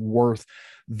 It was worth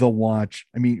the watch.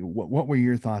 I mean, what were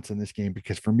your thoughts on this game?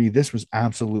 Because for me, this was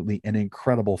absolutely an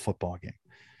incredible football game.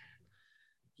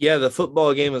 Yeah, the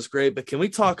football game was great, but can we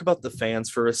talk about the fans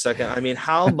for a second? I mean,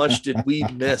 how much did we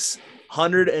miss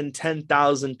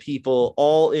 110,000 people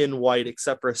all in white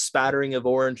except for a spattering of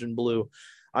orange and blue?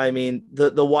 I mean,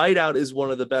 the whiteout is one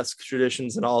of the best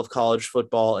traditions in all of college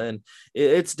football, and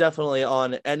it's definitely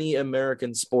on any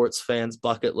American sports fan's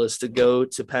bucket list to go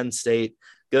to Penn State,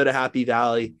 go to Happy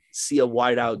Valley, see a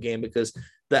whiteout game, because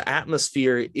the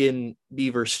atmosphere in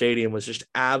Beaver Stadium was just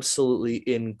absolutely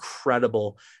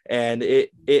incredible, and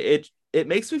it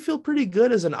makes me feel pretty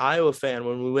good as an Iowa fan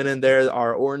when we went in there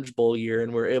our Orange Bowl year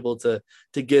and we're able to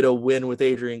get a win with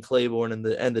Adrian Claiborne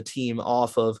and the team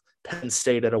off of Penn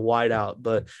State at a wideout.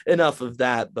 But enough of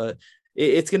that. But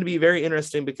it's going to be very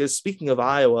interesting, because speaking of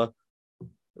Iowa,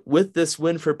 with this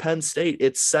win for Penn State,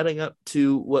 it's setting up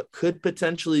to what could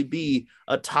potentially be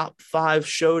a top 5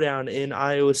 showdown in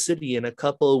Iowa City in a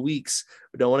couple of weeks.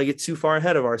 We don't want to get too far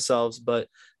ahead of ourselves, but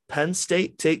Penn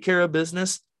State, take care of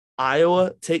business.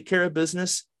 Iowa, take care of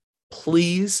business,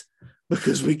 please,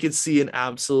 because we could see an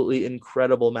absolutely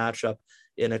incredible matchup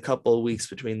in a couple of weeks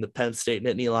between the Penn State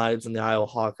Nittany Lions and the Iowa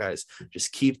Hawkeyes.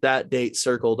 Just keep that date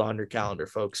circled on your calendar,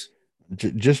 folks.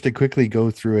 Just to quickly go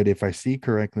through it, if I see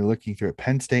correctly, looking through it,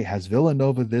 Penn State has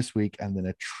Villanova this week and then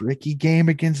a tricky game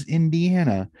against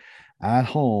Indiana at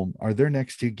home. Are their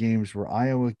next two games, where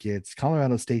Iowa gets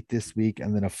Colorado State this week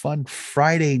and then a fun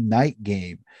Friday night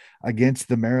game against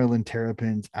the Maryland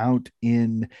Terrapins out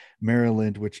in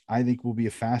Maryland, which I think will be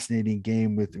a fascinating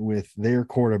game with their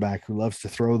quarterback who loves to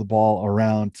throw the ball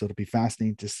around. So it'll be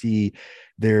fascinating to see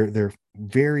their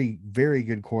very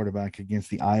good quarterback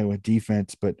against the Iowa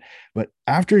defense. But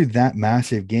after that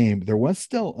massive game, there was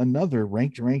still another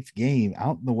ranked game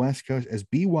out in the West Coast as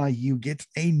BYU gets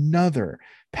another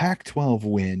Pac-12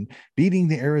 win, beating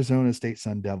the Arizona State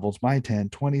Sun Devils by 10,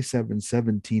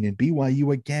 27-17. And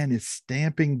BYU again is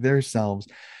stamping themselves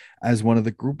as one of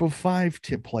the group of 5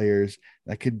 tip players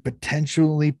that could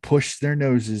potentially push their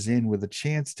noses in with a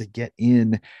chance to get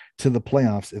in to the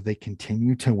playoffs if they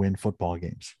continue to win football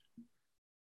games.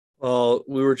 Well,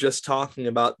 we were just talking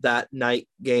about that night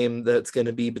game that's going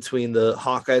to be between the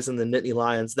Hawkeyes and the Nittany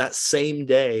Lions that same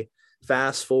day.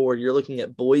 Fast forward, you're looking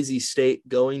at Boise State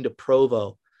going to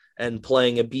Provo and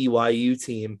playing a BYU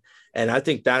team. And I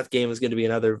think that game is going to be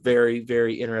another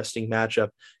very interesting matchup.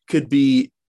 Could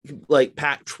be like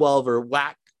Pac-12 or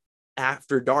WAC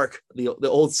after dark, the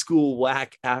old school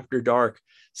WAC after dark.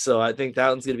 So I think that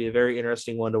one's going to be a very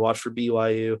interesting one to watch for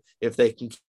BYU if they can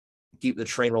keep the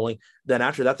train rolling. Then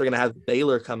after that, they're going to have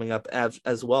Baylor coming up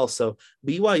as well. So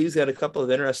BYU's got a couple of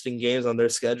interesting games on their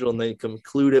schedule, and they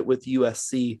conclude it with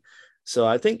USC. So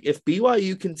I think if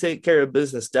BYU can take care of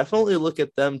business, definitely look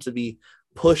at them to be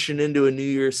pushing into a New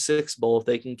Year's Six bowl if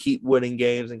they can keep winning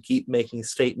games and keep making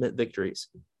statement victories.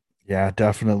 Yeah,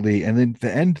 definitely. And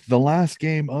then the last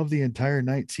game of the entire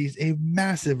night sees a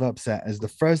massive upset as the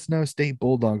Fresno State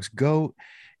Bulldogs go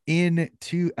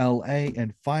into LA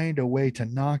and find a way to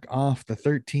knock off the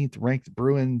 13th ranked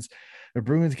Bruins. The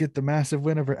Bruins get the massive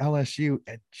win over LSU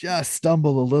and just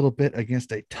stumble a little bit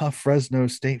against a tough Fresno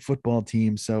State football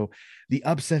team. So the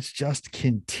upsets just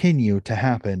continue to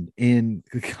happen in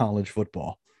college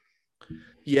football.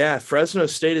 Yeah, Fresno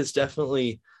State is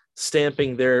definitely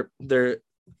stamping their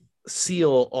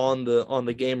seal on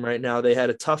the game right now. They had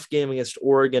a tough game against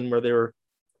Oregon where they were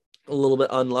a little bit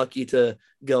unlucky to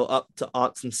go up to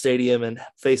Autzen Stadium and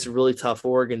face a really tough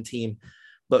Oregon team.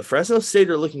 But Fresno State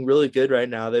are looking really good right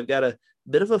now. They've got a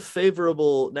bit of a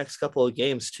favorable next couple of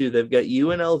games, too. They've got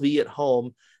UNLV at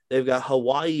home. They've got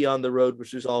Hawaii on the road,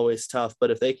 which is always tough. But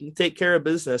if they can take care of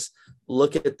business,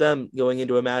 look at them going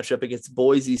into a matchup against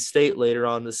Boise State later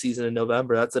on the season in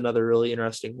November. That's another really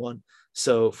interesting one.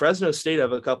 So Fresno State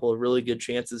have a couple of really good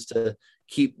chances to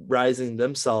keep rising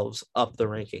themselves up the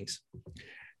rankings.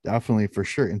 Definitely, for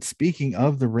sure. And speaking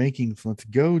of the rankings, let's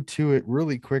go to it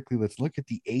really quickly. Let's look at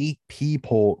the AP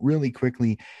poll really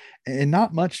quickly. And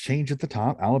not much change at the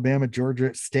top. Alabama,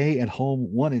 Georgia stay at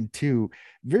home 1 and 2.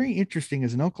 Very interesting.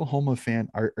 As an Oklahoma fan,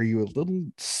 are you a little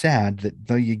sad that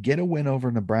though you get a win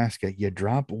over Nebraska, you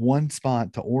drop one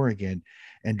spot to Oregon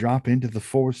and drop into the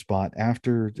fourth spot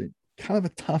after kind of a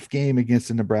tough game against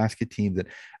a Nebraska team that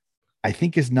I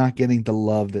think is not getting the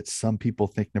love that some people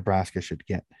think Nebraska should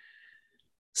get?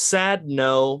 Sad,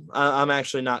 no. I'm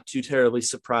actually not too terribly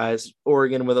surprised.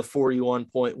 Oregon with a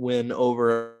 41-point win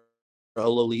over a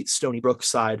lowly Stony Brook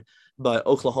side. But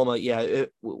Oklahoma, yeah,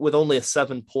 with only a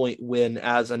 7-point win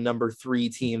as a number 3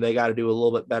 team, they got to do a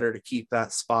little bit better to keep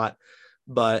that spot.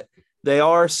 But they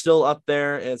are still up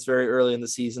there, and it's very early in the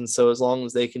season. So as long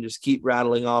as they can just keep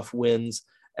rattling off wins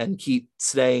and keep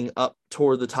staying up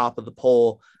toward the top of the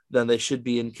poll, then they should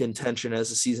be in contention as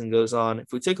the season goes on.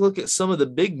 If we take a look at some of the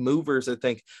big movers, I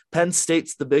think Penn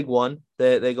State's the big one.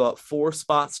 They go up 4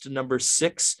 spots to number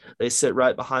 6. They sit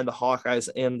right behind the Hawkeyes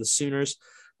and the Sooners.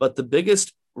 But the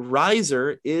biggest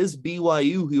riser is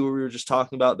BYU, who we were just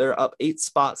talking about. They're up 8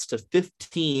 spots to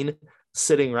 15,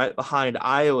 sitting right behind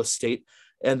Iowa State.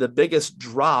 And the biggest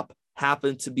drop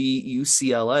happened to be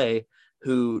UCLA,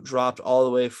 who dropped all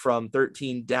the way from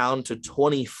 13 down to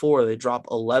 24. They dropped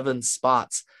 11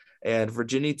 spots. And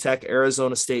Virginia Tech,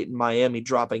 Arizona State, and Miami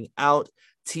dropping out.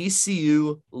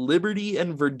 TCU, Liberty,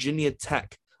 and Virginia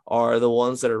Tech are the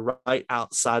ones that are right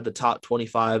outside the top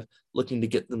 25, looking to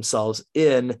get themselves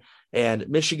in. And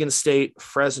Michigan State,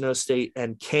 Fresno State,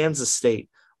 and Kansas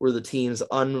State were the teams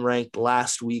unranked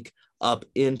last week up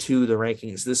into the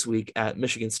rankings this week at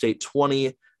Michigan State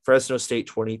 20, Fresno State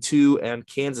 22, and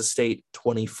Kansas State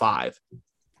 25.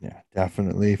 Yeah,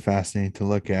 definitely fascinating to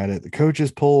look at it. The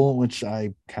coaches poll, which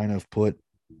I kind of put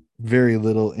very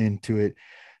little into it,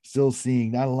 still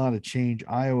seeing not a lot of change.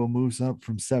 Iowa moves up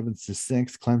from 7th to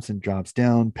 6th. Clemson drops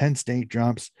down. Penn State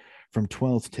drops from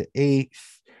 12th to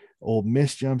 8th. Ole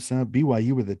Miss jumps up.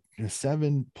 BYU with a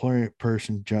 7-team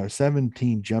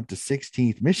jump to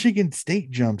 16th. Michigan State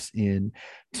jumps in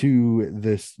to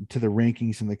the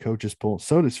rankings in the coaches poll.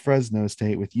 So does Fresno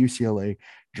State, with UCLA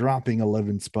dropping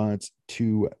 11 spots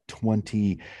to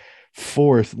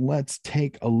 24th. Let's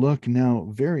take a look now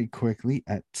very quickly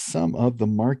at some of the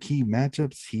marquee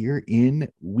matchups here in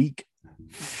week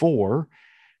 4.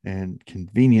 And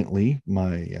conveniently,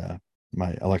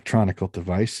 my electronical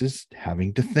device is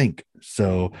having to think.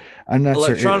 So I'm not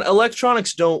sure.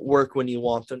 Electronics don't work when you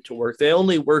want them to work. They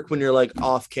only work when you're like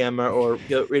off camera or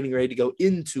getting ready to go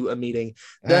into a meeting.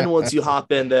 Then once you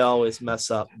hop in, they always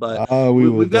mess up. But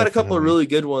we've got a couple of really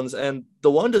good ones. And the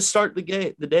one to start the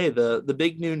day, the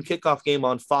big noon kickoff game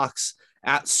on Fox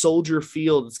at Soldier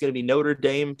Field, it's going to be Notre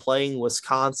Dame playing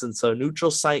Wisconsin. So neutral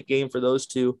site game for those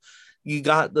two. You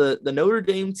got the Notre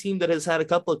Dame team that has had a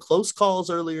couple of close calls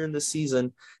earlier in the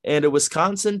season, and a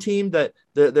Wisconsin team that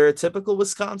they're a typical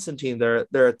Wisconsin team. They're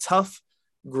a tough,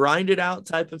 grinded out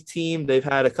type of team. They've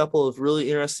had a couple of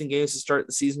really interesting games to start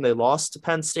the season. They lost to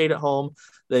Penn State at home.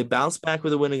 They bounced back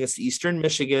with a win against Eastern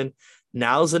Michigan.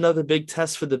 Now's another big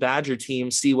test for the Badger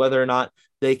team. See whether or not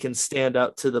they can stand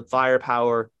up to the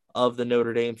firepower of the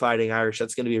Notre Dame Fighting Irish.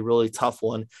 That's going to be a really tough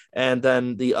one. And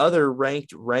then the other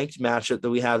ranked matchup that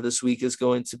we have this week is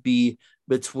going to be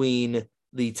between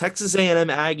the Texas A&M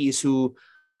Aggies, who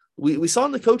we saw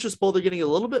in the coaches poll. They're getting a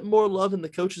little bit more love in the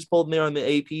coaches poll than they are in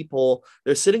the AP poll.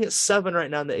 They're sitting at 7 right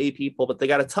now in the AP poll, but they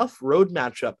got a tough road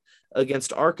matchup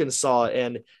against Arkansas,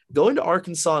 and going to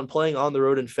Arkansas and playing on the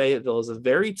road in Fayetteville is a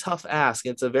very tough ask.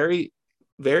 It's a very,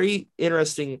 very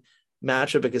interesting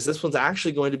matchup because this one's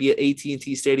actually going to be at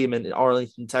AT&T Stadium in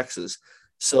Arlington, Texas.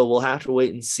 So we'll have to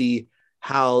wait and see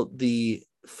how the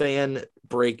fan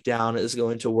breakdown is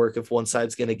going to work, if one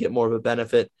side's going to get more of a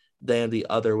benefit than the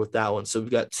other with that one. So we've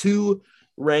got 2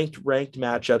 ranked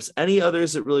matchups. Any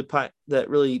others that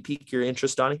really pique your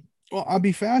interest, Donnie? Well, I'll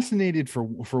be fascinated for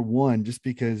one, just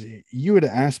because you would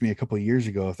have asked me a couple of years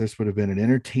ago if this would have been an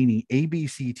entertaining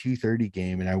ABC 2:30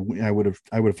 game, and I would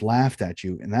have laughed at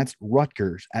you. And that's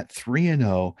Rutgers at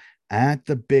 3-0 at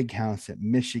the Big House at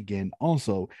Michigan.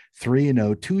 Also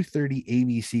 3-0, 2:30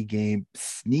 ABC game.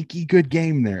 Sneaky good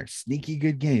game there. Sneaky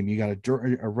good game. You got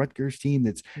a Rutgers team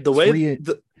that's The way three.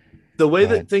 the way Go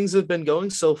that ahead. things have been going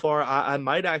so far, I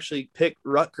might actually pick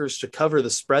Rutgers to cover the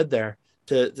spread there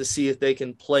to see if they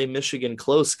can play Michigan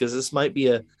close, because this might be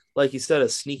a, like you said, a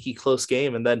sneaky close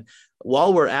game. And then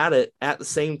while we're at it, at the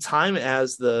same time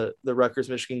as the Rutgers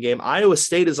Michigan game, Iowa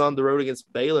State is on the road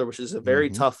against Baylor, which is a very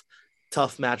Mm-hmm.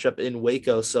 tough matchup in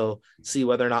Waco. So see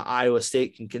whether or not Iowa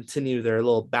State can continue their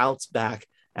little bounce back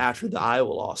after the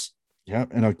Iowa loss. Yep,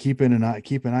 and I'll keep an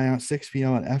eye out. 6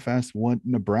 p.m. on FS1.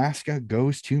 Nebraska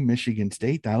goes to Michigan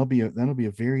State. That'll be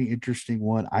a very interesting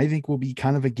one. I think will be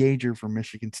kind of a gauger for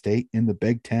Michigan State in the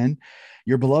Big Ten.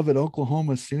 Your beloved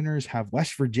Oklahoma Sooners have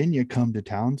West Virginia come to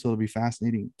town, so it'll be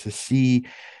fascinating to see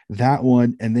that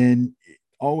one. And then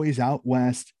always out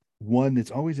west, one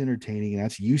that's always entertaining, and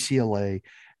that's UCLA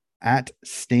at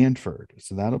Stanford.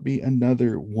 So that'll be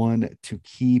another one to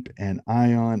keep an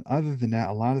eye on. Other than that,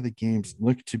 a lot of the games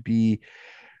look to be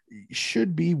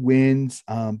should be wins.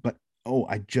 But oh,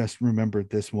 I just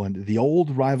remembered this one. The old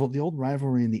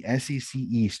rivalry in the SEC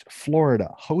East,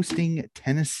 Florida hosting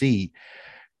Tennessee.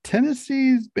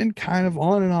 Tennessee's been kind of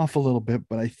on and off a little bit,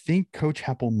 but I think Coach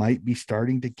Heppel might be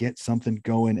starting to get something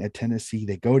going at Tennessee.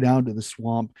 They go down to the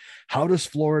swamp. How does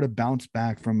Florida bounce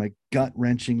back from a gut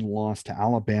wrenching loss to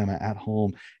Alabama at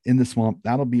home in the swamp?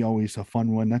 That'll be always a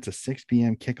fun one. That's a 6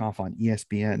 p.m. kickoff on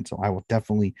ESPN. So I will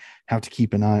definitely have to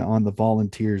keep an eye on the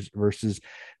Volunteers versus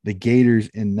the Gators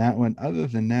in that one. Other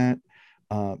than that,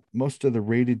 most of the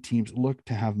rated teams look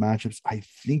to have matchups. I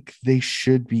think they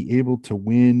should be able to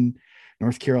win.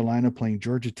 North Carolina playing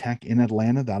Georgia Tech in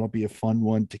Atlanta. That'll be a fun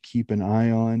one to keep an eye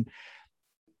on.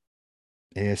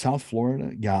 South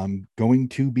Florida, yeah, I'm going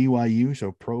to BYU.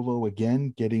 So Provo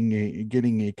again, getting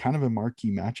a kind of a marquee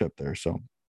matchup there. So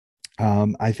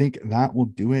I think that will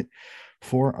do it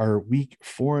for our week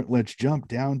 4. Let's jump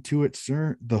down to it,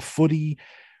 sir. The footy.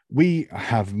 We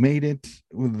have made it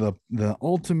with the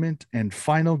ultimate and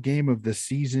final game of the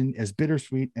season. As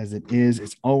bittersweet as it is,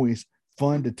 it's always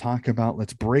fun to talk about.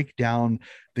 Let's break down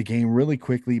the game really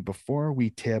quickly before we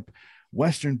tip.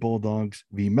 Western Bulldogs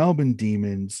v Melbourne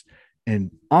Demons in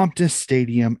Optus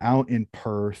Stadium out in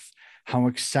Perth. How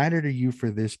excited are you for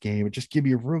this game? Just give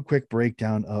you a real quick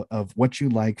breakdown of what you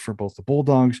like for both the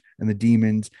Bulldogs and the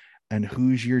Demons, and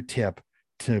who's your tip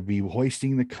to be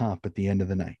hoisting the cup at the end of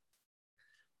the night.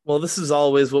 Well, this is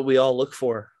always what we all look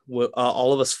for.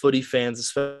 All of us footy fans,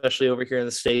 especially over here in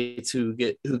the States, who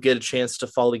get a chance to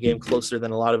follow the game closer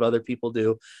than a lot of other people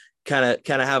do, kind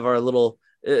of have our little.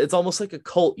 It's almost like a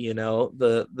cult, you know.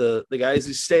 The guys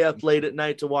who stay up late at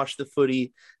night to watch the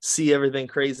footy, see everything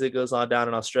crazy that goes on down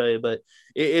in Australia. But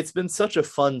it's been such a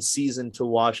fun season to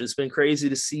watch. It's been crazy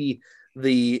to see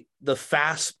the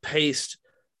fast paced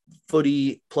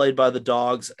footy played by the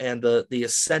Dogs and the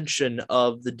ascension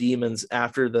of the Demons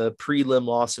after the prelim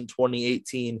loss in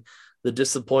 2018, the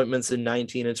disappointments in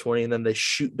 19 and 20, and then they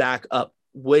shoot back up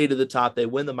way to the top. They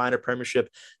win the minor premiership.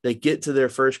 They get to their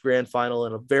first grand final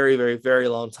in a very, very, very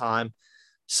long time.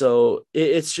 So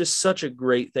it's just such a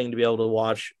great thing to be able to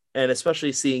watch. And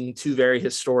especially seeing two very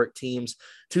historic teams,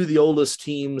 two of the oldest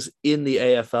teams in the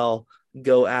AFL,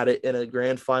 go at it in a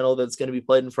grand final that's going to be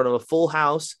played in front of a full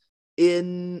house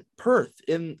in Perth,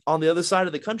 in on the other side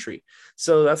of the country.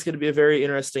 So that's going to be a very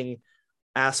interesting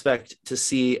aspect to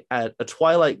see at a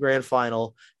Twilight Grand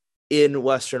Final in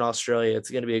Western Australia.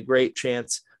 It's going to be a great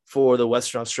chance for the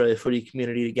Western Australia footy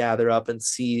community to gather up and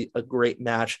see a great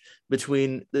match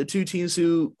between the two teams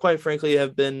who, quite frankly,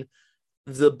 have been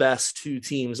the best two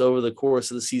teams over the course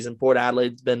of the season. Port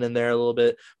Adelaide's been in there a little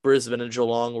bit. Brisbane and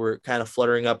Geelong were kind of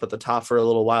fluttering up at the top for a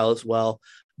little while as well.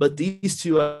 But these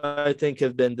two, I think,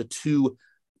 have been the two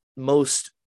most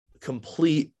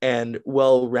complete and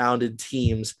well-rounded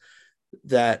teams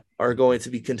that are going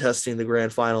to be contesting the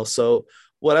grand final. So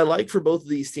what I like for both of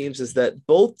these teams is that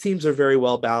both teams are very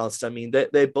well balanced. I mean,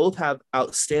 they both have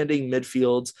outstanding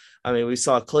midfields. I mean, we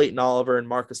saw Clayton Oliver and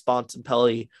Marcus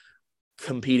Bontempelli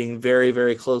competing very,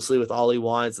 very closely with Ollie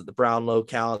Wines at the Brownlow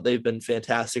count. They've been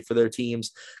fantastic for their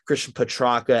teams. Christian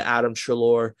Petrarca, Adam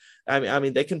Treloar. I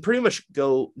mean, they can pretty much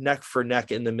go neck for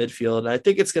neck in the midfield. And I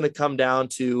think it's going to come down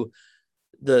to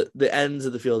the ends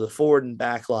of the field, the forward and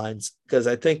back lines, because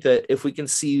I think that if we can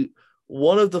see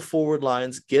one of the forward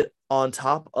lines get on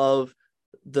top of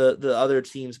the other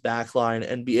team's back line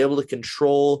and be able to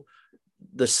control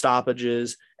the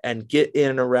stoppages and get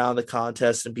in and around the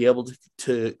contest and be able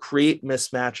to create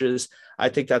mismatches, I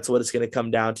think that's what it's going to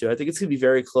come down to. I think it's going to be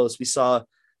very close. We saw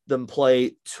them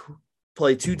play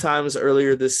two times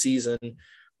earlier this season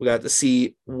We got to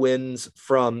see wins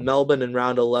from Melbourne in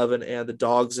round 11 and the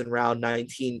Dogs in round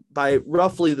 19 by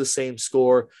roughly the same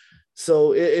score.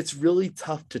 So it's really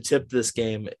tough to tip this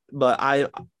game, but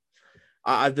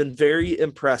I've been very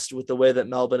impressed with the way that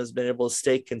Melbourne has been able to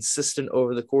stay consistent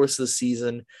over the course of the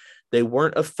season. They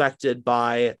weren't affected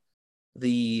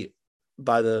the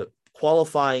by the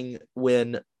qualifying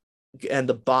win and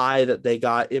the bye that they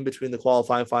got in between the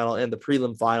qualifying final and the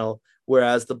prelim final,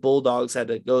 whereas the Bulldogs had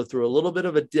to go through a little bit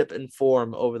of a dip in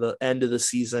form over the end of the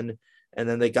season, and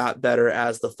then they got better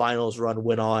as the finals run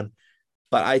went on.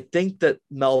 But I think that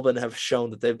Melbourne have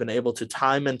shown that they've been able to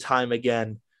time and time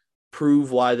again prove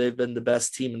why they've been the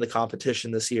best team in the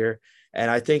competition this year.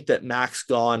 And I think that Max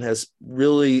Gawn has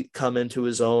really come into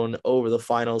his own over the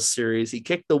finals series. He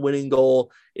kicked the winning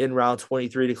goal in round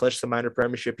 23 to clinch the minor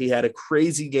premiership. He had a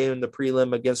crazy game in the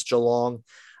prelim against Geelong.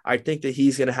 I think that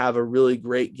he's going to have a really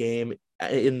great game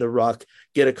in the ruck,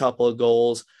 get a couple of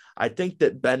goals. I think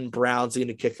that Ben Brown's going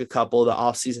to kick a couple of the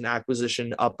offseason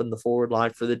acquisition up in the forward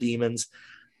line for the Demons.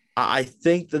 I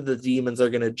think that the Demons are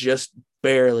going to just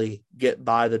barely get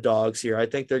by the Dogs here. I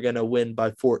think they're going to win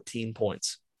by 14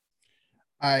 points.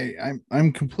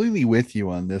 I'm completely with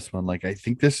you on this one. Like, I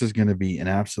think this is going to be an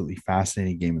absolutely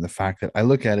fascinating game. And the fact that I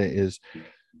look at it is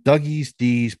Dougie's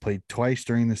D's played twice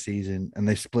during the season and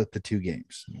they split the two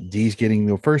games. D's getting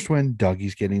the first win,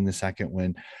 Dougie's getting the second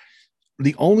win.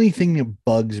 The only thing that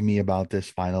bugs me about this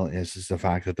final is the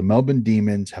fact that the Melbourne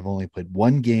Demons have only played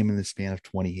one game in the span of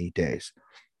 28 days.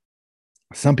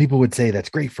 Some people would say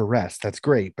that's great for rest. That's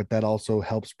great, but that also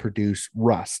helps produce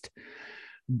rust.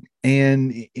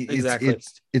 And Exactly.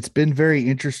 it's been very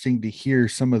interesting to hear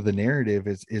some of the narrative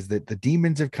is that the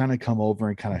Demons have kind of come over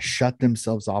and kind of shut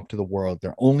themselves off to the world.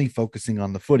 They're only focusing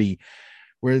on the footy,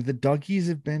 where the Duggies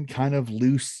have been kind of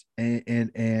loose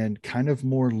and kind of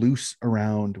more loose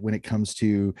around when it comes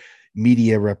to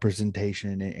media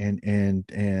representation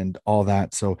and all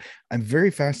that. So I'm very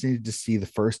fascinated to see the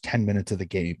first 10 minutes of the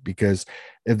game, because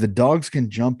if the Dogs can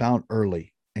jump out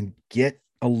early and get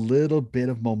a little bit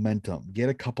of momentum, get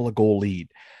a couple of goal lead,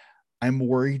 I'm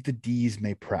worried the D's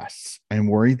may press. I'm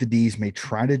worried the D's may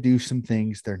try to do some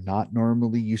things they're not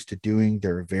normally used to doing.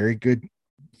 They're a very good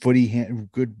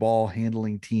good ball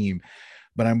handling team,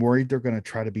 but I'm worried they're going to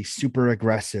try to be super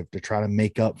aggressive to try to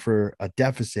make up for a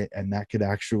deficit, and that could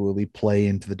actually play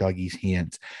into the Duggies'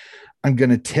 hands. I'm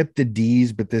going to tip the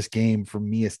D's, but this game for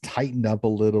me has tightened up a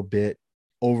little bit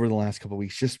over the last couple of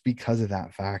weeks just because of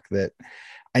that fact that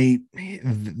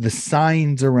the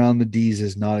signs around the D's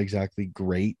is not exactly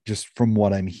great, just from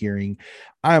what I'm hearing.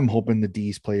 I'm hoping the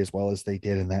D's play as well as they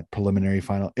did in that preliminary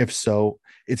final. If so,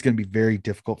 it's going to be very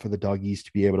difficult for the Doggies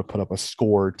to be able to put up a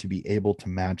score to be able to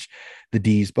match the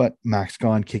D's. But Max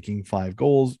Gawn kicking 5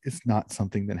 goals is not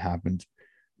something that happens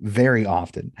very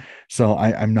often. So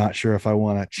I'm not sure if I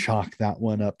want to chalk that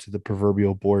one up to the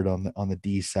proverbial board on the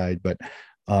D side, but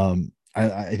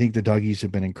I think the Duggies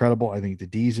have been incredible. I think the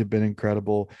D's have been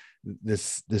incredible.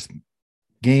 This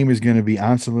game is going to be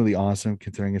absolutely awesome,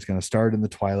 considering it's going to start in the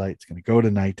twilight. It's going to go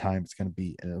to nighttime. It's going to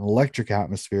be an electric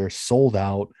atmosphere, sold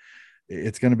out.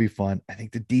 It's going to be fun. I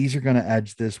think the D's are going to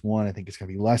edge this one. I think it's going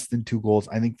to be less than 2 goals.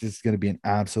 I think this is going to be an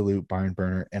absolute barn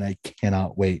burner, and I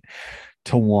cannot wait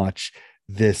to watch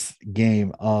this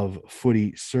game of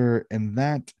footy, sir. And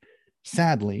that,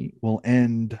 sadly, will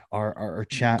end our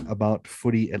chat about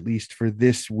footy, at least for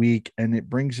this week. And it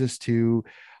brings us to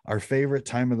our favorite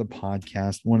time of the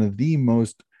podcast, one of the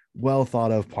most well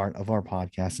thought of part of our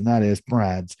podcast, and that is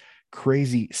Brad's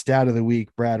crazy stat of the week.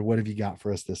 Brad, what have you got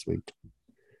for us this week?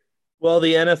 Well,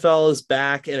 the NFL is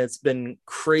back, and it's been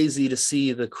crazy to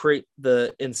see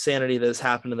the insanity that has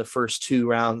happened in the first 2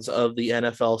 rounds of the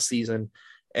NFL season.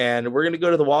 And we're going to go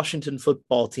to the Washington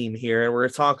football team here, and we're going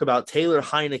to talk about Taylor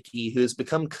Heineke, who has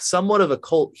become somewhat of a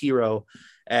cult hero.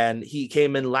 And he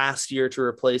came in last year to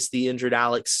replace the injured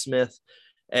Alex Smith,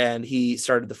 and he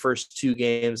started the first 2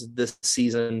 games this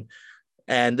season.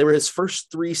 And they were his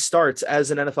first 3 starts as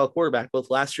an NFL quarterback,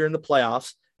 both last year in the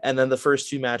playoffs and then the first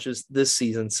 2 matches this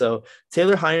season. So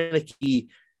Taylor Heineke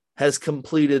has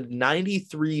completed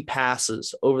 93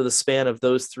 passes over the span of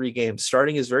those 3 games,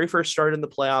 starting his very first start in the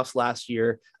playoffs last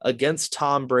year against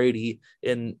Tom Brady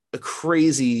in a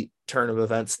crazy turn of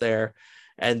events there,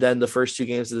 and then the first 2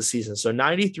 games of the season. So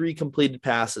 93 completed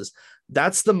passes.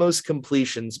 That's the most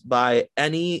completions by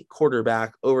any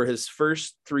quarterback over his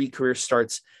first 3 career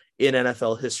starts in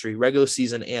NFL history, regular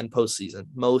season and postseason,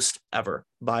 most ever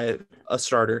by a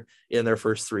starter in their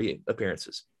first 3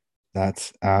 appearances.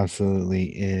 That's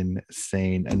absolutely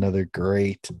insane. Another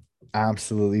great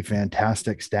Absolutely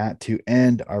fantastic stat to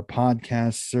end our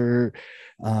podcast, sir.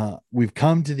 We've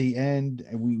come to the end.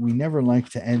 We never like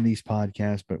to end these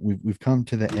podcasts, but we've come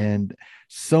to the end.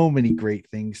 So many great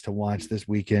things to watch this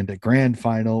weekend. A grand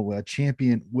final, a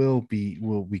champion will be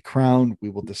crowned. We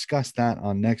will discuss that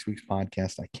on next week's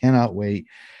podcast. I cannot wait.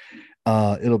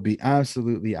 It'll be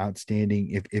absolutely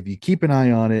outstanding if you keep an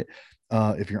eye on it.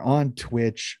 If you're on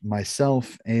Twitch,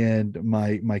 myself and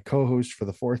my co-host for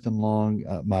the Fourth and Long,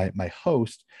 my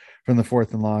host from the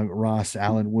Fourth and Long, Ross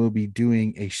Allen, will be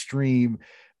doing a stream.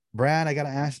 Brad, I gotta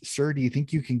ask, sir, do you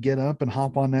think you can get up and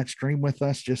hop on that stream with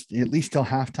us just at least till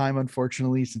halftime?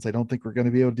 Unfortunately, since I don't think we're going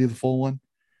to be able to do the full one.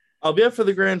 I'll be up for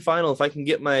the grand final if I can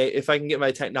get my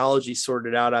technology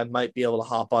sorted out. I might be able to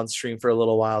hop on stream for a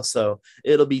little while. So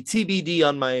it'll be TBD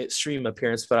on my stream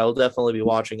appearance, but I will definitely be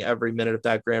watching every minute of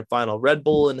that grand final, Red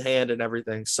Bull in hand and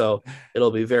everything. So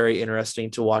it'll be very interesting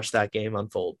to watch that game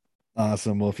unfold.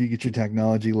 Awesome. Well, if you get your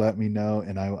technology, let me know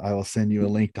and I will send you a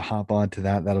link to hop on to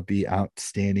that. That'll be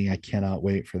outstanding. I cannot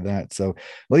wait for that. So,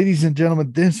 ladies and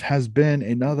gentlemen, this has been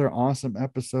another awesome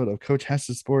episode of Coach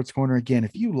Hess's Sports Corner. Again,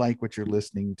 if you like what you're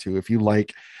listening to, if you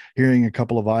like hearing a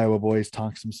couple of Iowa boys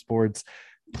talk some sports,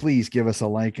 please give us a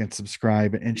like and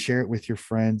subscribe and share it with your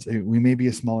friends. We may be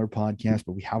a smaller podcast,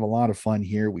 but we have a lot of fun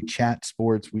here. We chat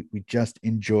sports. We just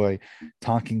enjoy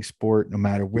talking sport no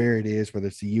matter where it is, whether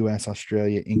it's the US,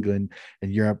 Australia, England,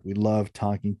 and Europe. We love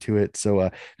talking to it. So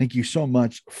thank you so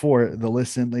much for the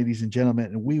listen, ladies and gentlemen,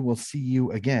 and we will see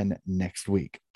you again next week.